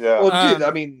 Again. Yeah. Well, dude,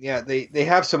 I mean, yeah, they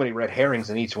have so many red herrings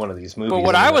in each one of these movies. But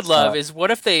what mean, I would that's love not- is,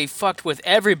 what if they fucked with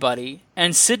everybody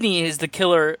and Sydney is the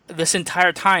killer this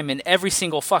entire time in every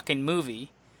single fucking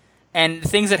movie, and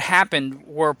things that happened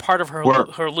were part of her Were-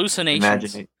 hallucinations.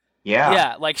 Imagine it. Yeah.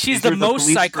 Yeah, like she's These the are the most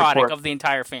police psychotic report. of the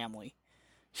entire family.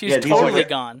 She's Yeah, these are totally the-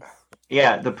 gone.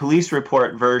 Yeah, the police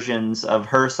report versions of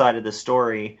her side of the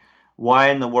story. Why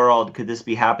in the world could this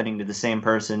be happening to the same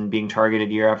person, being targeted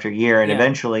year after year? And Yeah.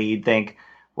 eventually you'd think,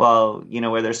 well, you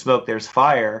know, where there's smoke, there's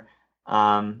fire.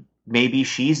 Maybe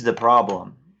she's the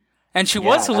problem. And she Yeah,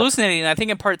 was that's- hallucinating. I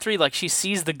think in part 3, like she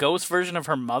sees the ghost version of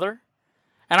her mother.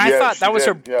 And I Yeah, thought she that was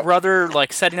did, her yeah. brother,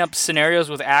 like setting up scenarios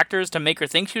with actors to make her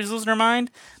think she was losing her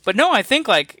mind. But no, I think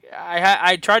like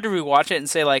I tried to rewatch it and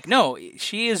say like, no,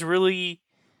 she is really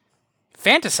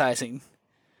fantasizing.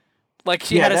 Like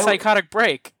she Yeah, had a that w- psychotic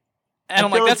break. And I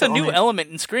I'm like, feel like that's a the new only- element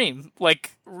in Scream.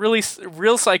 Like really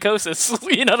real psychosis.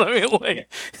 You know what I mean? Like,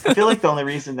 I feel like the only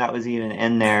reason that was even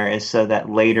in there is so that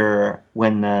later,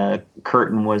 when the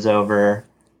curtain was over,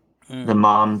 the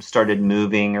mom started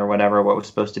moving or whatever, what was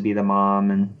supposed to be the mom.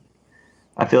 And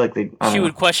I feel like she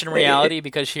would question reality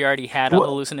because she already had a Well-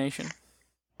 hallucination.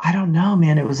 I don't know,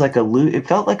 man. It was like it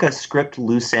felt like a script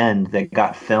loose end that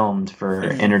got filmed for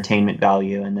entertainment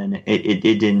value, and then it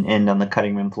didn't end on the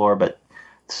cutting room floor, but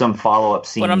some follow-up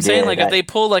scene But I'm saying, did. like, if they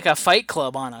pull like a Fight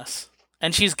Club on us,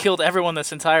 and she's killed everyone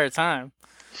this entire time,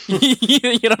 you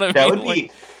know what I mean? that would Like,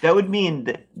 be that would mean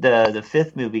that the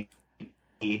fifth movie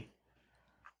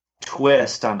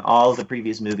twist on all the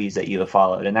previous movies that you have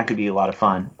followed, and that could be a lot of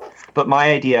fun. But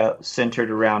my idea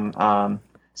centered around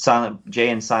Silent Jay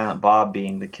and Silent Bob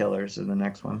being the killers in the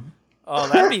next one. Oh,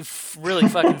 that'd be really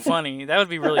fucking funny. That would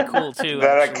be really cool too.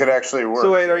 That could actually work.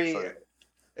 So wait, are actually. you?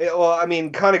 Well, I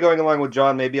mean, kind of going along with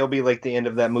John, maybe it'll be like the end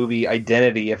of that movie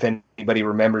Identity, if anybody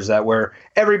remembers that, where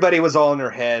everybody was all in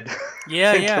their head,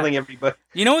 Yeah, and yeah. killing everybody.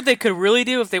 You know what they could really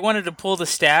do if they wanted to pull the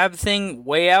stab thing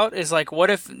way out is like,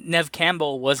 what if Nev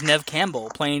Campbell was Nev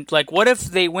Campbell playing? Like, what if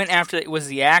they went after it was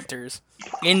the actors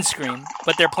in Scream,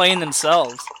 but they're playing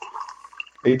themselves?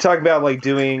 Are you talking about like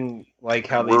doing like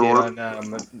how they did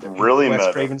on Really Wes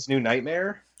meta. Craven's New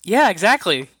Nightmare? Yeah,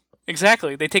 exactly.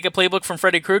 Exactly. They take a playbook from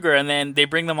Freddy Krueger and then they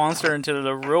bring the monster into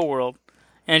the real world.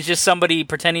 And it's just somebody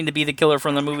pretending to be the killer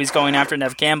from the movies going after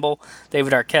Nev Campbell,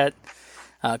 David Arquette,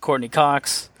 Courtney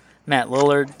Cox, Matt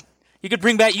Lillard. You could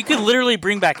literally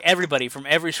bring back everybody from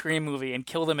every Scream movie and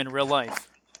kill them in real life.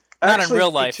 Not in Actually,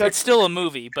 real life. Chuck- It's still a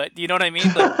movie, but you know what I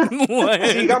mean? Like, what?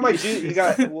 So you got my. You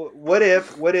got. What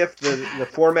if the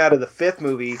format of the fifth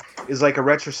movie is like a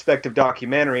retrospective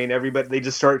documentary, and everybody they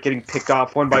just start getting picked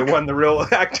off one by one. The real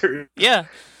actors. Yeah.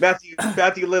 Matthew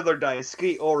Lillard dies.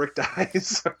 Skeet Ulrich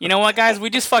dies. You know what, guys?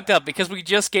 We just fucked up because we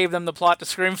just gave them the plot to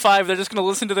Scream 5. They're just going to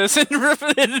listen to this and rip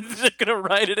it in and they're going to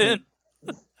write it in.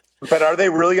 But are they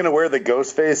really going to wear the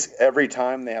ghost face every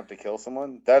time they have to kill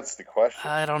someone? That's the question.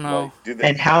 I don't know. Like, do they,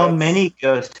 And how that's- many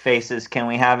ghost faces can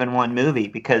we have in one movie?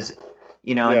 Because,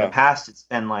 in Yeah. the past it's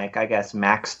been like, I guess,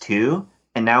 max 2.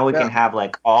 And now we Yeah. can have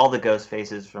like all the ghost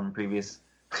faces from previous.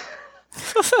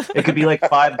 It could be like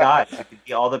 5 guys. It could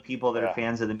be all the people that Yeah. are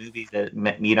fans of the movie that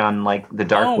meet on like the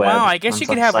dark Oh, web. wow. I guess on you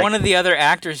could some have site. one of the other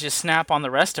actors just snap on the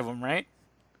rest of them, right?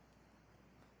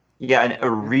 Yeah, and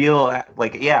a real,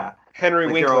 like, yeah. Henry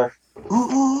Like they're Winkler.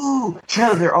 Ooh,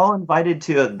 no, they're all invited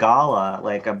to a gala,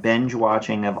 like a binge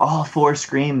watching of all 4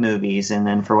 Scream movies, and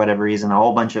then for whatever reason, a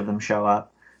whole bunch of them show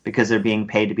up because they're being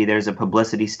paid to be there as a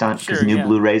publicity stunt because Sure, new yeah.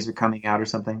 Blu-rays are coming out or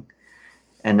something,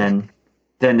 and then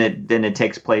it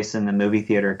takes place in the movie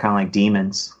theater, kind of like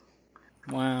Demons,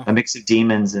 Wow. a mix of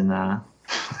Demons and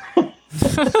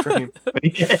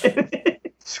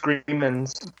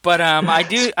Screamins. But I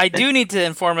do need to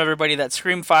inform everybody that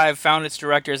Scream 5 found its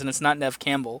directors and it's not Nev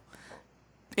Campbell.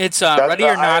 It's Ready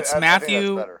or Not's I think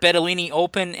Matthew that's better. Bettolini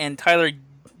Open and Tyler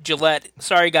Gillette.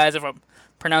 Sorry guys if I'm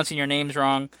pronouncing your names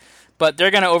wrong, but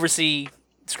they're going to oversee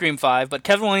Scream 5. But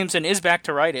Kevin Williamson is back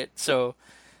to write it. So,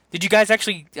 did you guys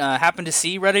actually happen to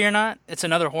see Ready or Not? It's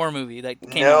another horror movie that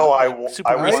came No, out I super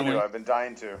want recently. to. I've been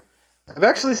dying to. I've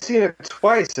actually seen it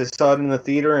twice. I saw it in the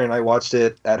theater, and I watched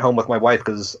it at home with my wife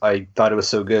because I thought it was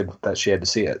so good that she had to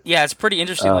see it. Yeah, it's pretty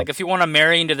interesting. Like, if you want to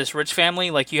marry into this rich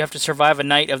family, like, you have to survive a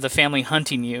night of the family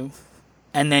hunting you,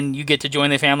 and then you get to join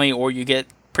the family, or you get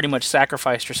pretty much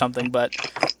sacrificed or something. But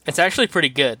it's actually pretty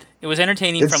good. It was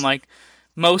entertaining from like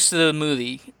most of the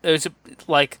movie. It was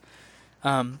like,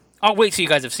 I'll wait till you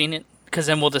guys have seen it, because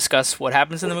then we'll discuss what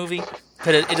happens in the movie.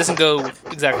 But it doesn't go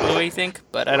exactly the way you think.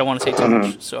 But I don't want to say too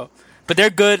much. So. But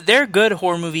they're good. They're good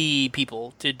horror movie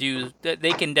people to do.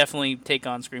 They can definitely take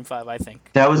on Scream 5, I think.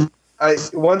 that was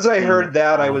Once I heard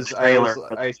that, I was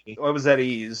trailer. at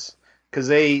ease because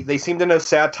they seem to know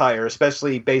satire,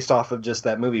 especially based off of just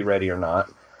that movie Ready or Not.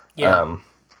 Yeah.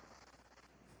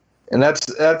 And that's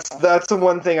the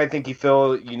one thing I think you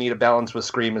feel you need a balance with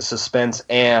Scream is suspense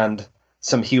and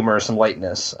some humor, some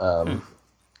lightness.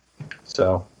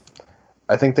 So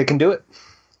I think they can do it.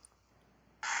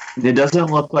 It doesn't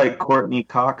look like Courtney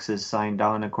Cox is signed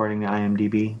on according to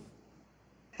IMDb.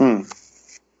 I'm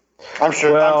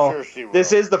sure. Well, I'm sure she will.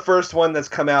 this is the first one that's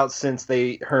come out since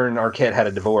her and Arquette had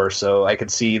a divorce, so I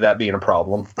could see that being a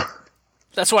problem.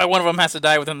 That's why one of them has to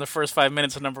die within the first 5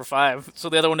 minutes of number 5, so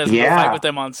the other one doesn't go Yeah. fight with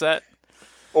them on set.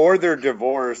 Or they're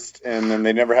divorced, and then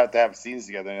they never have to have scenes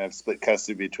together and have split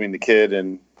custody between the kid,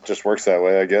 and it just works that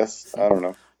way, I guess. I don't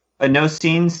know. But no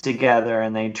scenes together,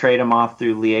 and they trade them off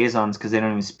through liaisons because they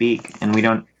don't even speak, and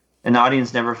and the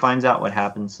audience never finds out what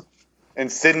happens.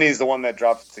 And Sydney's the one that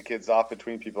drops the kids off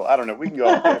between people. I don't know. We can go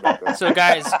all day about this. So,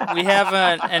 guys, we have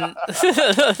an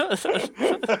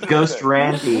Ghost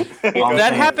Randy. All I'm that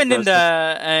saying happened is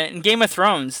in Game of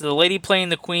Thrones. The lady playing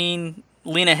the queen,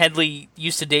 Lena Headey,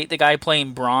 used to date the guy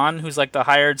playing Bronn, who's like the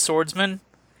hired swordsman.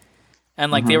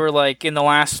 And like they were like in the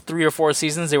last 3 or 4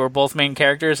 seasons, they were both main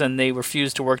characters, and they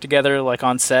refused to work together, like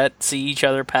on set, see each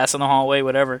other, pass in the hallway,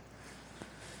 whatever.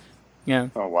 Yeah.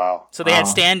 Oh, wow. So they had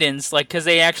Wow. stand-ins, like, because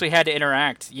they actually had to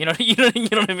interact. You know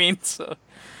what I mean? So,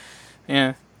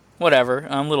 yeah, whatever.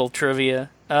 Little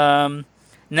trivia.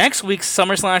 Next week's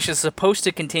Summer Slash is supposed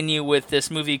to continue with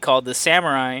this movie called The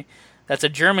Samurai. That's a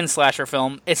German slasher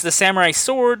film. It's the samurai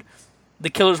sword, the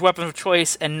killer's weapon of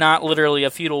choice, and not literally a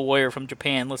feudal warrior from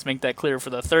Japan. Let's make that clear for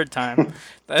the third time.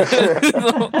 But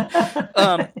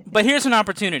here's an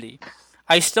opportunity.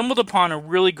 I stumbled upon a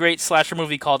really great slasher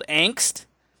movie called Angst,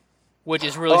 which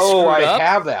is really Oh, screwed I up.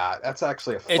 have that. That's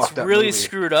actually a It's fucked up really movie.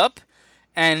 screwed up,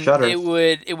 and Shudder.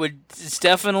 it's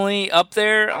definitely up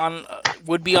there on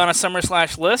would be on a summer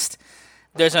slash list.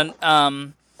 There's an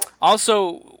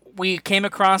also we came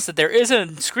across that there is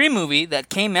a Scream movie that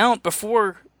came out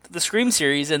before the Scream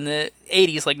series in the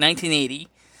 80s, like 1980,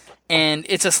 and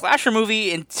it's a slasher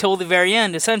movie until the very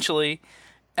end, essentially.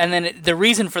 And then the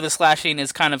reason for the slashing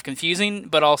is kind of confusing,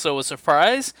 but also a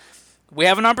surprise. We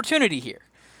have an opportunity here.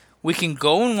 We can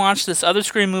go and watch this other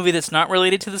Scream movie that's not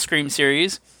related to the Scream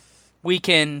series. We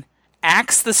can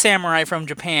axe the samurai from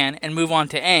Japan and move on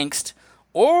to Angst,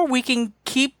 or we can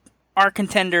keep our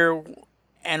contender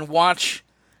and watch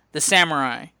the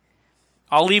samurai.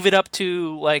 I'll leave it up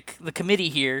to like the committee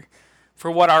here for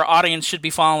what our audience should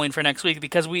be following for next week,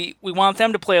 because we want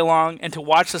them to play along and to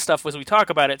watch the stuff as we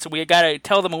talk about it. So we got to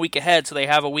tell them a week ahead so they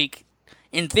have a week,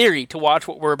 in theory, to watch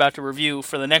what we're about to review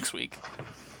for the next week.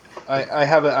 I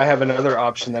have another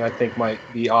option that I think might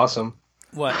be awesome.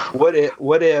 What?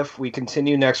 What if we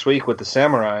continue next week with the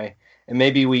samurai, and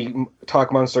maybe we talk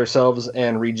amongst ourselves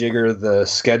and rejigger the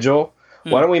schedule?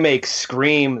 Why don't we make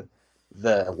Scream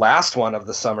the last one of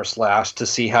the Summer Slash to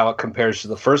see how it compares to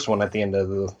the first one at the end of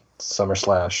the Summer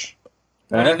Slash?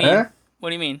 What do you mean? What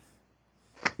do you mean?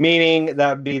 Meaning that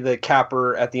would be the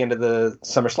capper at the end of the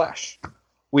Summer Slash.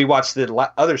 We watched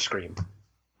the other Scream.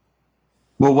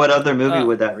 Well, what other movie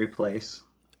would that replace?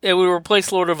 It would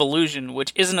replace Lord of Illusion,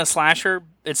 which isn't a slasher,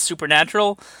 it's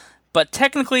supernatural, but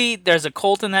technically there's a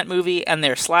cult in that movie, and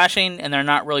they're slashing, and they're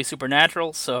not really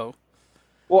supernatural, so...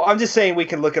 Well, I'm just saying we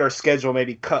can look at our schedule,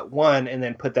 maybe cut one, and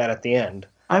then put that at the end.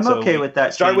 I'm So okay we with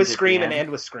that. Start with change at Scream the and end. end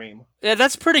with Scream. Yeah,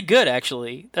 that's pretty good,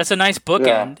 actually. That's a nice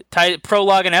bookend.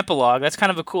 Prologue and epilogue, that's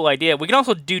kind of a cool idea. We can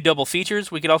also do double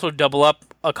features. We could also double up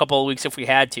a couple of weeks if we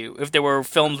had to, if there were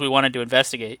films we wanted to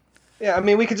investigate. Yeah, I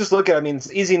mean, we could just look at. I mean,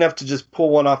 it's easy enough to just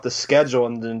pull one off the schedule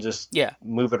and then just Yeah.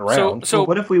 move it around. So Well,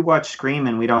 what if we watch Scream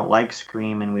and we don't like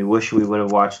Scream and we wish we would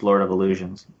have watched Lord of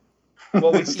Illusions?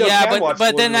 Well, we still yeah, can watch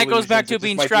but then Lord that of goes back Illusions, to it just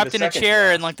being might be strapped the in a second chair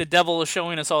to and last. like the devil is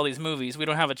showing us all these movies. We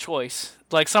don't have a choice.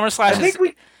 Like Summer Slash, I think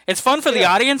we. it's fun for the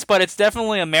yeah. audience, but it's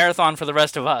definitely a marathon for the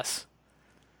rest of us.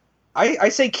 I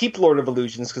say keep Lord of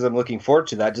Illusions because I'm looking forward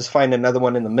to that. Just find another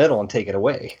one in the middle and take it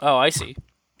away. Oh, I see.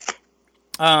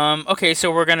 Okay,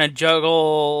 so we're gonna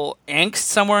juggle Angst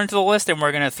somewhere into the list, and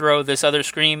we're gonna throw this other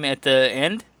Scream at the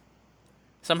end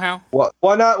somehow. Well,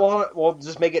 why not? Well, we'll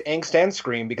just make it Angst and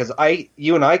Scream because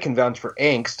you and I can vouch for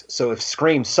Angst. So if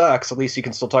Scream sucks, at least you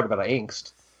can still talk about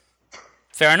Angst.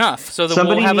 Fair enough. So then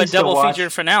Somebody we'll have a needs to double watch- feature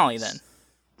finale then.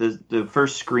 The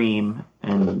first Scream,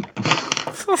 and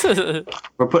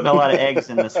we're putting a lot of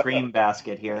eggs in the Scream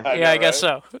basket here. Yeah, I guess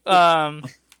so.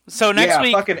 So next yeah,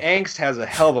 week, fucking Angst has a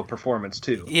hell of a performance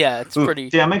too. yeah, it's pretty.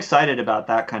 See, I'm excited about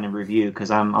that kind of review because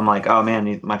I'm like, oh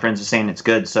man, my friends are saying it's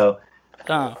good, so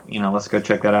let's go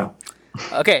check that out.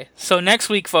 Okay, so next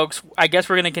week, folks, I guess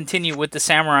we're going to continue with the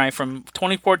Samurai from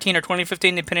 2014 or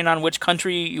 2015, depending on which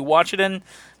country you watch it in.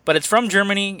 But it's from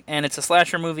Germany, and it's a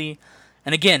slasher movie.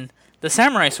 And again, the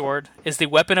samurai sword is the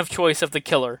weapon of choice of the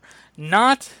killer,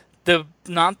 not the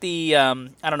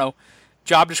I don't know,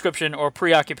 job description or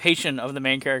preoccupation of the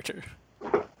main character.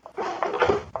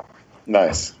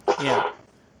 Nice. Yeah.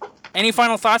 Any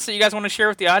final thoughts that you guys want to share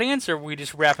with the audience, or we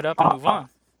just wrap it up and move on?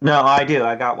 No, I do.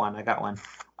 I got one.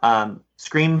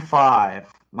 Scream 5.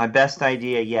 My best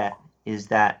idea yet is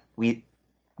that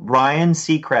Ryan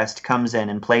Seacrest comes in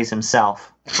and plays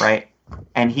himself, right?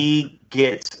 And he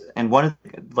gets, and one of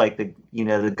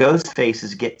the ghost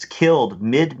faces gets killed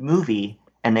mid movie,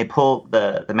 and they pull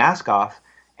the mask off,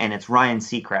 and it's Ryan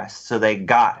Seacrest. So they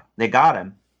got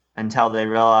him until they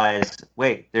realize,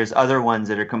 wait, there's other ones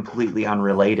that are completely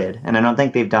unrelated, and I don't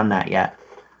think they've done that yet.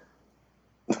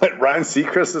 What, Ryan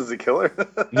Seacrest is the killer?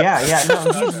 Yeah,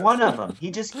 no, he's one of them. He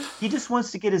just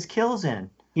wants to get his kills in.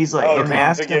 He's like, and they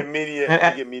ask to get him,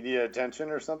 media attention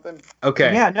or something.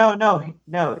 Okay. yeah,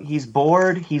 no. He's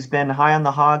bored. He's been high on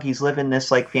the hog. He's living this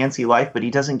like fancy life, but he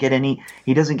doesn't get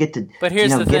to. But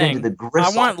here's the get thing. into the I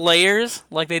gristle. want layers,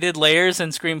 like they did layers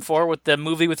in Scream 4 with the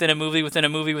movie within a movie within a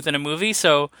movie within a movie.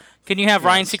 So can you have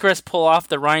Ryan Seacrest pull off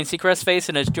the Ryan Seacrest face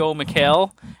and it's Joel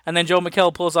McHale, and then Joel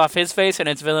McHale pulls off his face and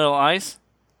it's Vanilla Ice?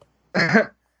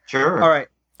 Sure. All right.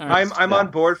 All right. I'm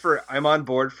on board for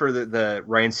the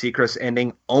Ryan Seacrest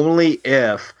ending only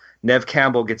if Nev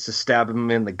Campbell gets to stab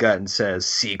him in the gut and says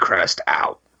Seacrest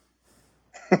out.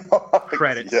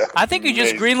 Credits. Yeah. I think you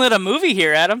just Amazing. greenlit a movie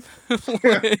here, Adam.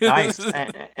 Nice.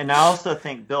 And I also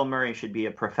think Bill Murray should be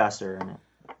a professor in it.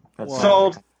 That's Wow.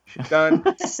 Sold. Done.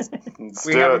 Let's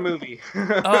We do have it. a movie.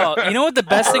 Oh, you know what? The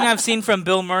best thing I've seen from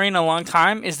Bill Murray in a long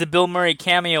time is the Bill Murray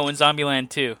cameo in Zombieland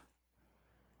 2.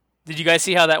 Did you guys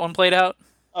see how that one played out?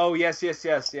 Oh, yes. Oh,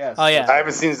 yeah. I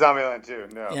haven't seen Zombieland 2,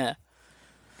 no. Yeah.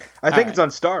 I think All it's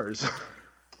on Stars.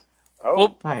 Oh,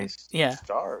 Well, Nice. yeah.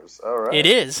 stars. All right. It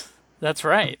is. That's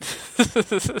right. What's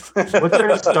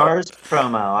their Stars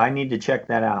promo? I need to check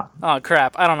that out. Oh,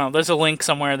 crap. I don't know. There's a link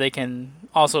somewhere they can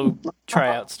also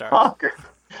try out Stars.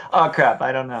 Oh crap!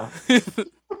 I don't know.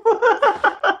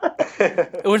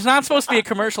 It was not supposed to be a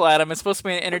commercial, Adam. It's supposed to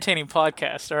be an entertaining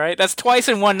podcast, all right? That's twice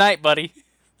in one night, buddy.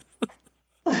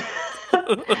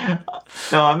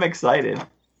 No, I'm excited.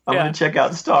 I'm Yeah. gonna check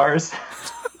out Stars.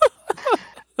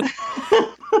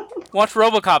 Watch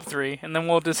RoboCop 3, and then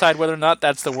we'll decide whether or not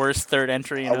that's the worst third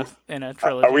entry in a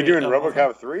trilogy. Are we doing of all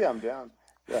time. RoboCop 3? I'm down.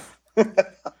 Yeah.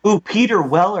 Ooh, Peter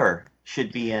Weller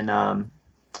should be in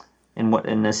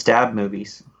the Stab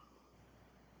movies.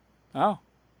 Oh.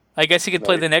 I guess he could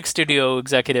play the next studio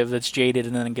executive that's jaded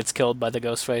and then gets killed by the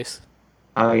Ghostface.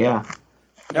 Oh yeah.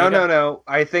 No.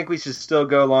 I think we should still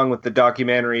go along with the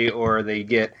documentary, or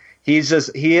he is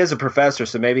a professor,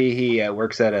 so maybe he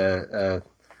works at a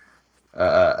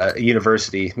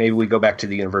university. Maybe we go back to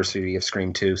the University of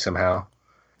Scream 2 somehow.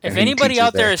 If And he anybody teaches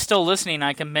out there there. is still listening,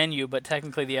 I commend you, but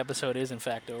technically the episode is in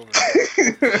fact over.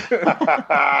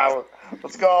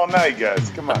 Let's go all night, guys.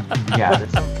 Come on. Yeah.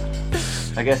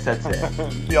 I guess that's it.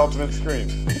 The ultimate scream.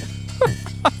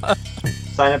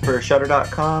 Sign up for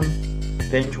Shudder.com.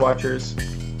 Binge Watchers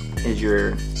is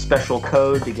your special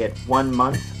code to get 1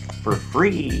 month for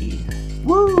free.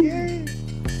 Woo! To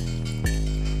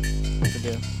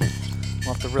do.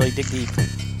 We'll have to really dig deep.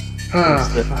 Oh, It's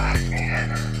the- fuck,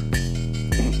 man.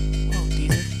 Oh,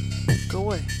 Deezer. Go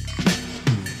away.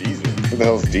 Deezer. Who the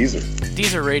hell's Deezer?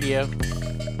 Deezer Radio.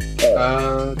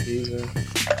 Jesus.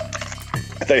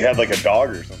 I thought you had like a dog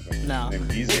or something. No. Named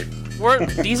Deezer.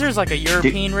 Deezer's like a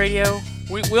European radio.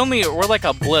 We're like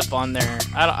a blip on there.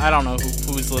 I don't know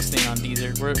who's listening on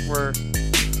Deezer.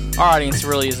 Our audience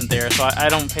really isn't there, so I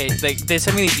don't pay. They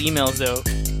send me these emails though,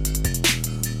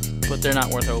 but they're not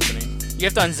worth opening. You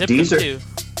have to unzip Deezer- them too.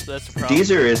 So that's the problem.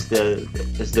 Deezer is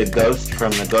the ghost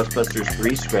from the Ghostbusters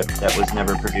 3 script that was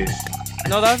never produced.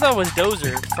 No, that was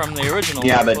Dozer from the original.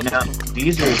 Yeah, but now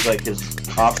Deezer is like his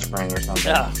offspring or something.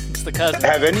 Yeah, it's the cousin.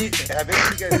 Have any of you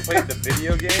guys played the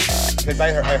video game? Because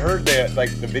I heard that like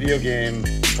the video game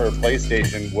for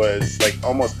PlayStation was like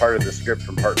almost part of the script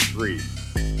from Part 3.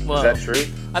 Well, Is that true?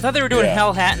 I thought they were doing Yeah.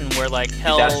 Hell Hatton, where like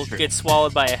hell That's true. gets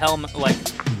swallowed by a hell, like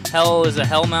hell is a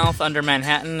hellmouth under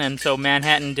Manhattan, and so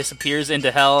Manhattan disappears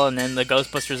into hell, and then the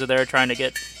Ghostbusters are there trying to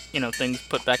get things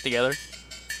put back together.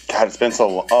 God, it's been so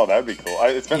long. Oh, that'd be cool.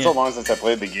 It's been so Yeah. long since I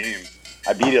played the game.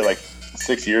 I beat it like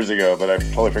 6 years ago, but I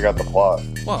totally forgot the plot.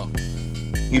 Whoa.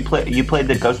 You played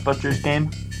the Ghostbusters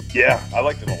game? Yeah, I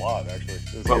liked it a lot actually.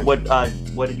 It was But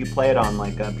good. what did you play it on,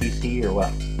 like a PC or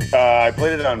what? I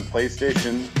played it on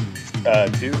PlayStation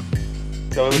 2.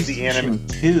 So it was the anime.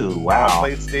 PlayStation 2. Wow.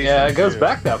 PlayStation Yeah, it goes 2.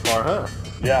 back that far, huh?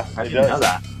 Yeah, I it didn't does. know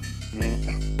that.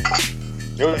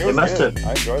 It They was must good. have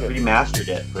I enjoyed it. remastered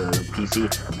it for PC.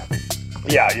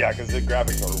 Yeah, because the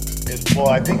graphics are. Well,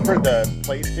 I think for the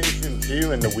PlayStation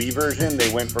 2 and the Wii version, they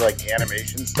went for like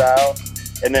animation style,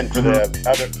 and then for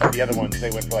the other ones, they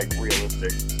went for like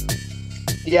realistic.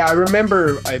 Yeah, I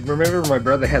remember my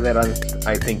brother had that on,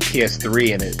 I think,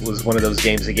 PS3, and it was one of those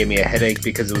games that gave me a headache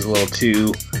because it was a little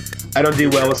too... I don't do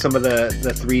well with some of the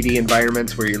 3D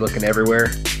environments where you're looking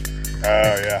everywhere.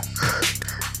 Oh yeah.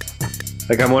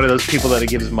 Like, I'm one of those people that it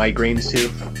gives migraines to.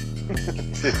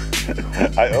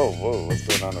 Whoa, what's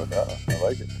going on with that? I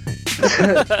like it.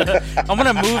 I'm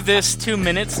gonna move this 2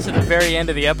 minutes to the very end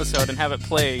of the episode and have it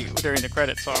play during the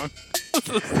credit song.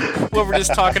 Where we're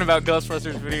just talking about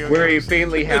Ghostbusters video Where games. you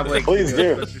faintly have, like, Please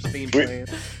do. Ghostbusters theme We- playing.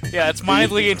 Yeah, it's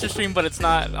mildly interesting, but it's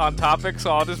not on topic, so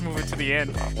I'll just move it to the end.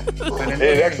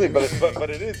 It actually, but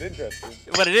it is interesting.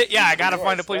 But I gotta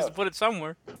find a place to put it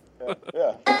somewhere.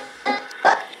 Yeah.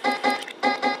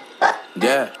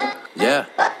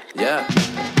 Yeah.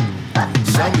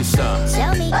 Show me some.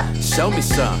 Show me, Show me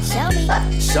some. show me,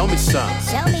 Show me some.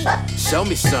 show me, Show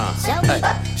me some. Show me. Hey,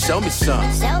 show me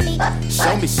some. show me,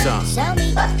 Show me some. show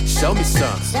me, Show me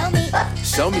some. show me,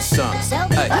 Show me some. Show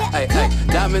me. Hey.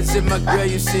 Diamonds in my grill,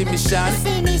 you see me shining.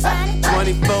 see me shining,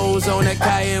 24s on that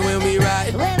Cayenne when we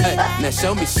ride. When we Hey, ride. now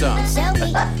show me some. show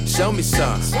me, Show me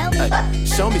some. Show me. Hey,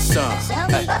 show me some. Show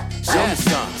me. Hey, show me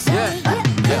some. show me,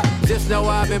 Yeah. Just know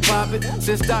I've been poppin'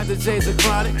 since Dr. J's a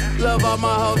chronic. Love all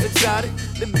my hoes exotic.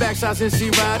 The back shots and she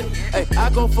ride it. Hey,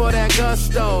 I go for that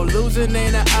gusto. Losing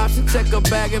ain't an option. Check her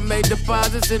bag and make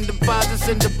deposits and deposits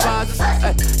and deposits.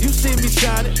 Hey, you see me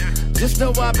shining, just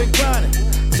know I've been grinding.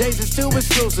 J's is too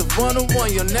exclusive,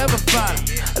 one-on-one, you'll never find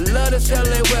it. I love this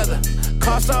LA weather,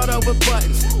 car start over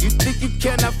buttons. You think you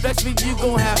cannot flex me, you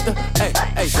gon' have to. Hey,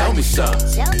 hey, show me some.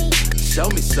 Show me. Show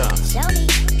me some. Show me.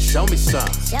 Show me some.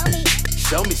 Show me.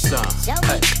 Show me some. Show me.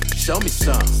 Hey, show me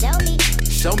some. Show me.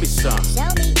 Show me some. Show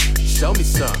me. Show me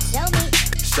some. Show me.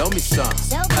 Show me some.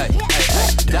 Show me. Hey, hey,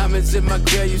 hey. Diamonds in my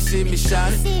grill, you see me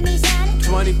shining. See me shining.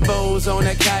 24s on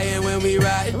that Cayenne when we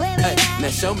ride. When we Hey, ride. now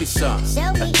show me some.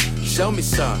 Show me. Show me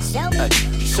some. Show me. Hey,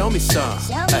 show me some.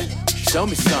 Show me. Hey, show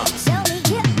me some. Show me.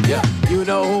 Yeah, you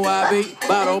know who I be,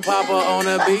 bottle popper on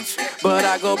the beach. But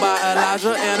I go by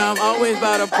Elijah and I'm always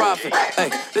by the profit. Hey,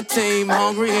 the team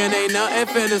hungry and ain't nothing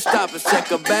finna stop us.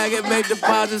 Check a bag and make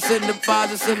deposits and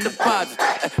deposits and deposits.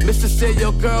 Hey, Mr. Still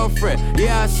your girlfriend,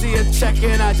 yeah I see her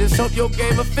checking. I just hope your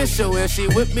game official. If she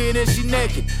with me then she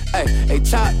naked. Hey, hey,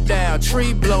 top down,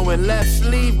 tree blowing, left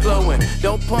sleeve glowing.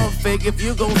 Don't pump fake if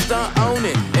you gon' stunt on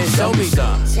it. And show me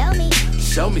some. Show me.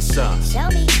 Show me some. Show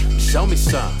me. Show me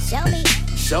some. Show me.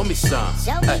 Show me some.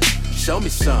 Show me. Hey, show me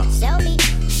some. Show me.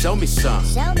 Show me some.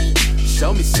 Show me.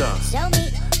 Show me some. Show me.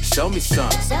 Show me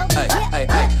some. Show me. Hey, hey,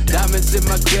 hey. Diamonds in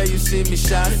my grill, you see me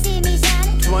shining. See me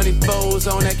shining. 24s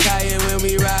on that Cayenne when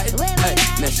we ride. When we Hey,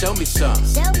 ride. now show me some.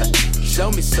 Show me.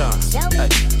 Show me some. Show me. Hey,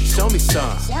 show me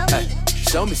some. Show me. Hey,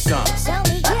 show me some. Show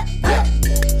me.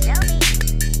 Yeah.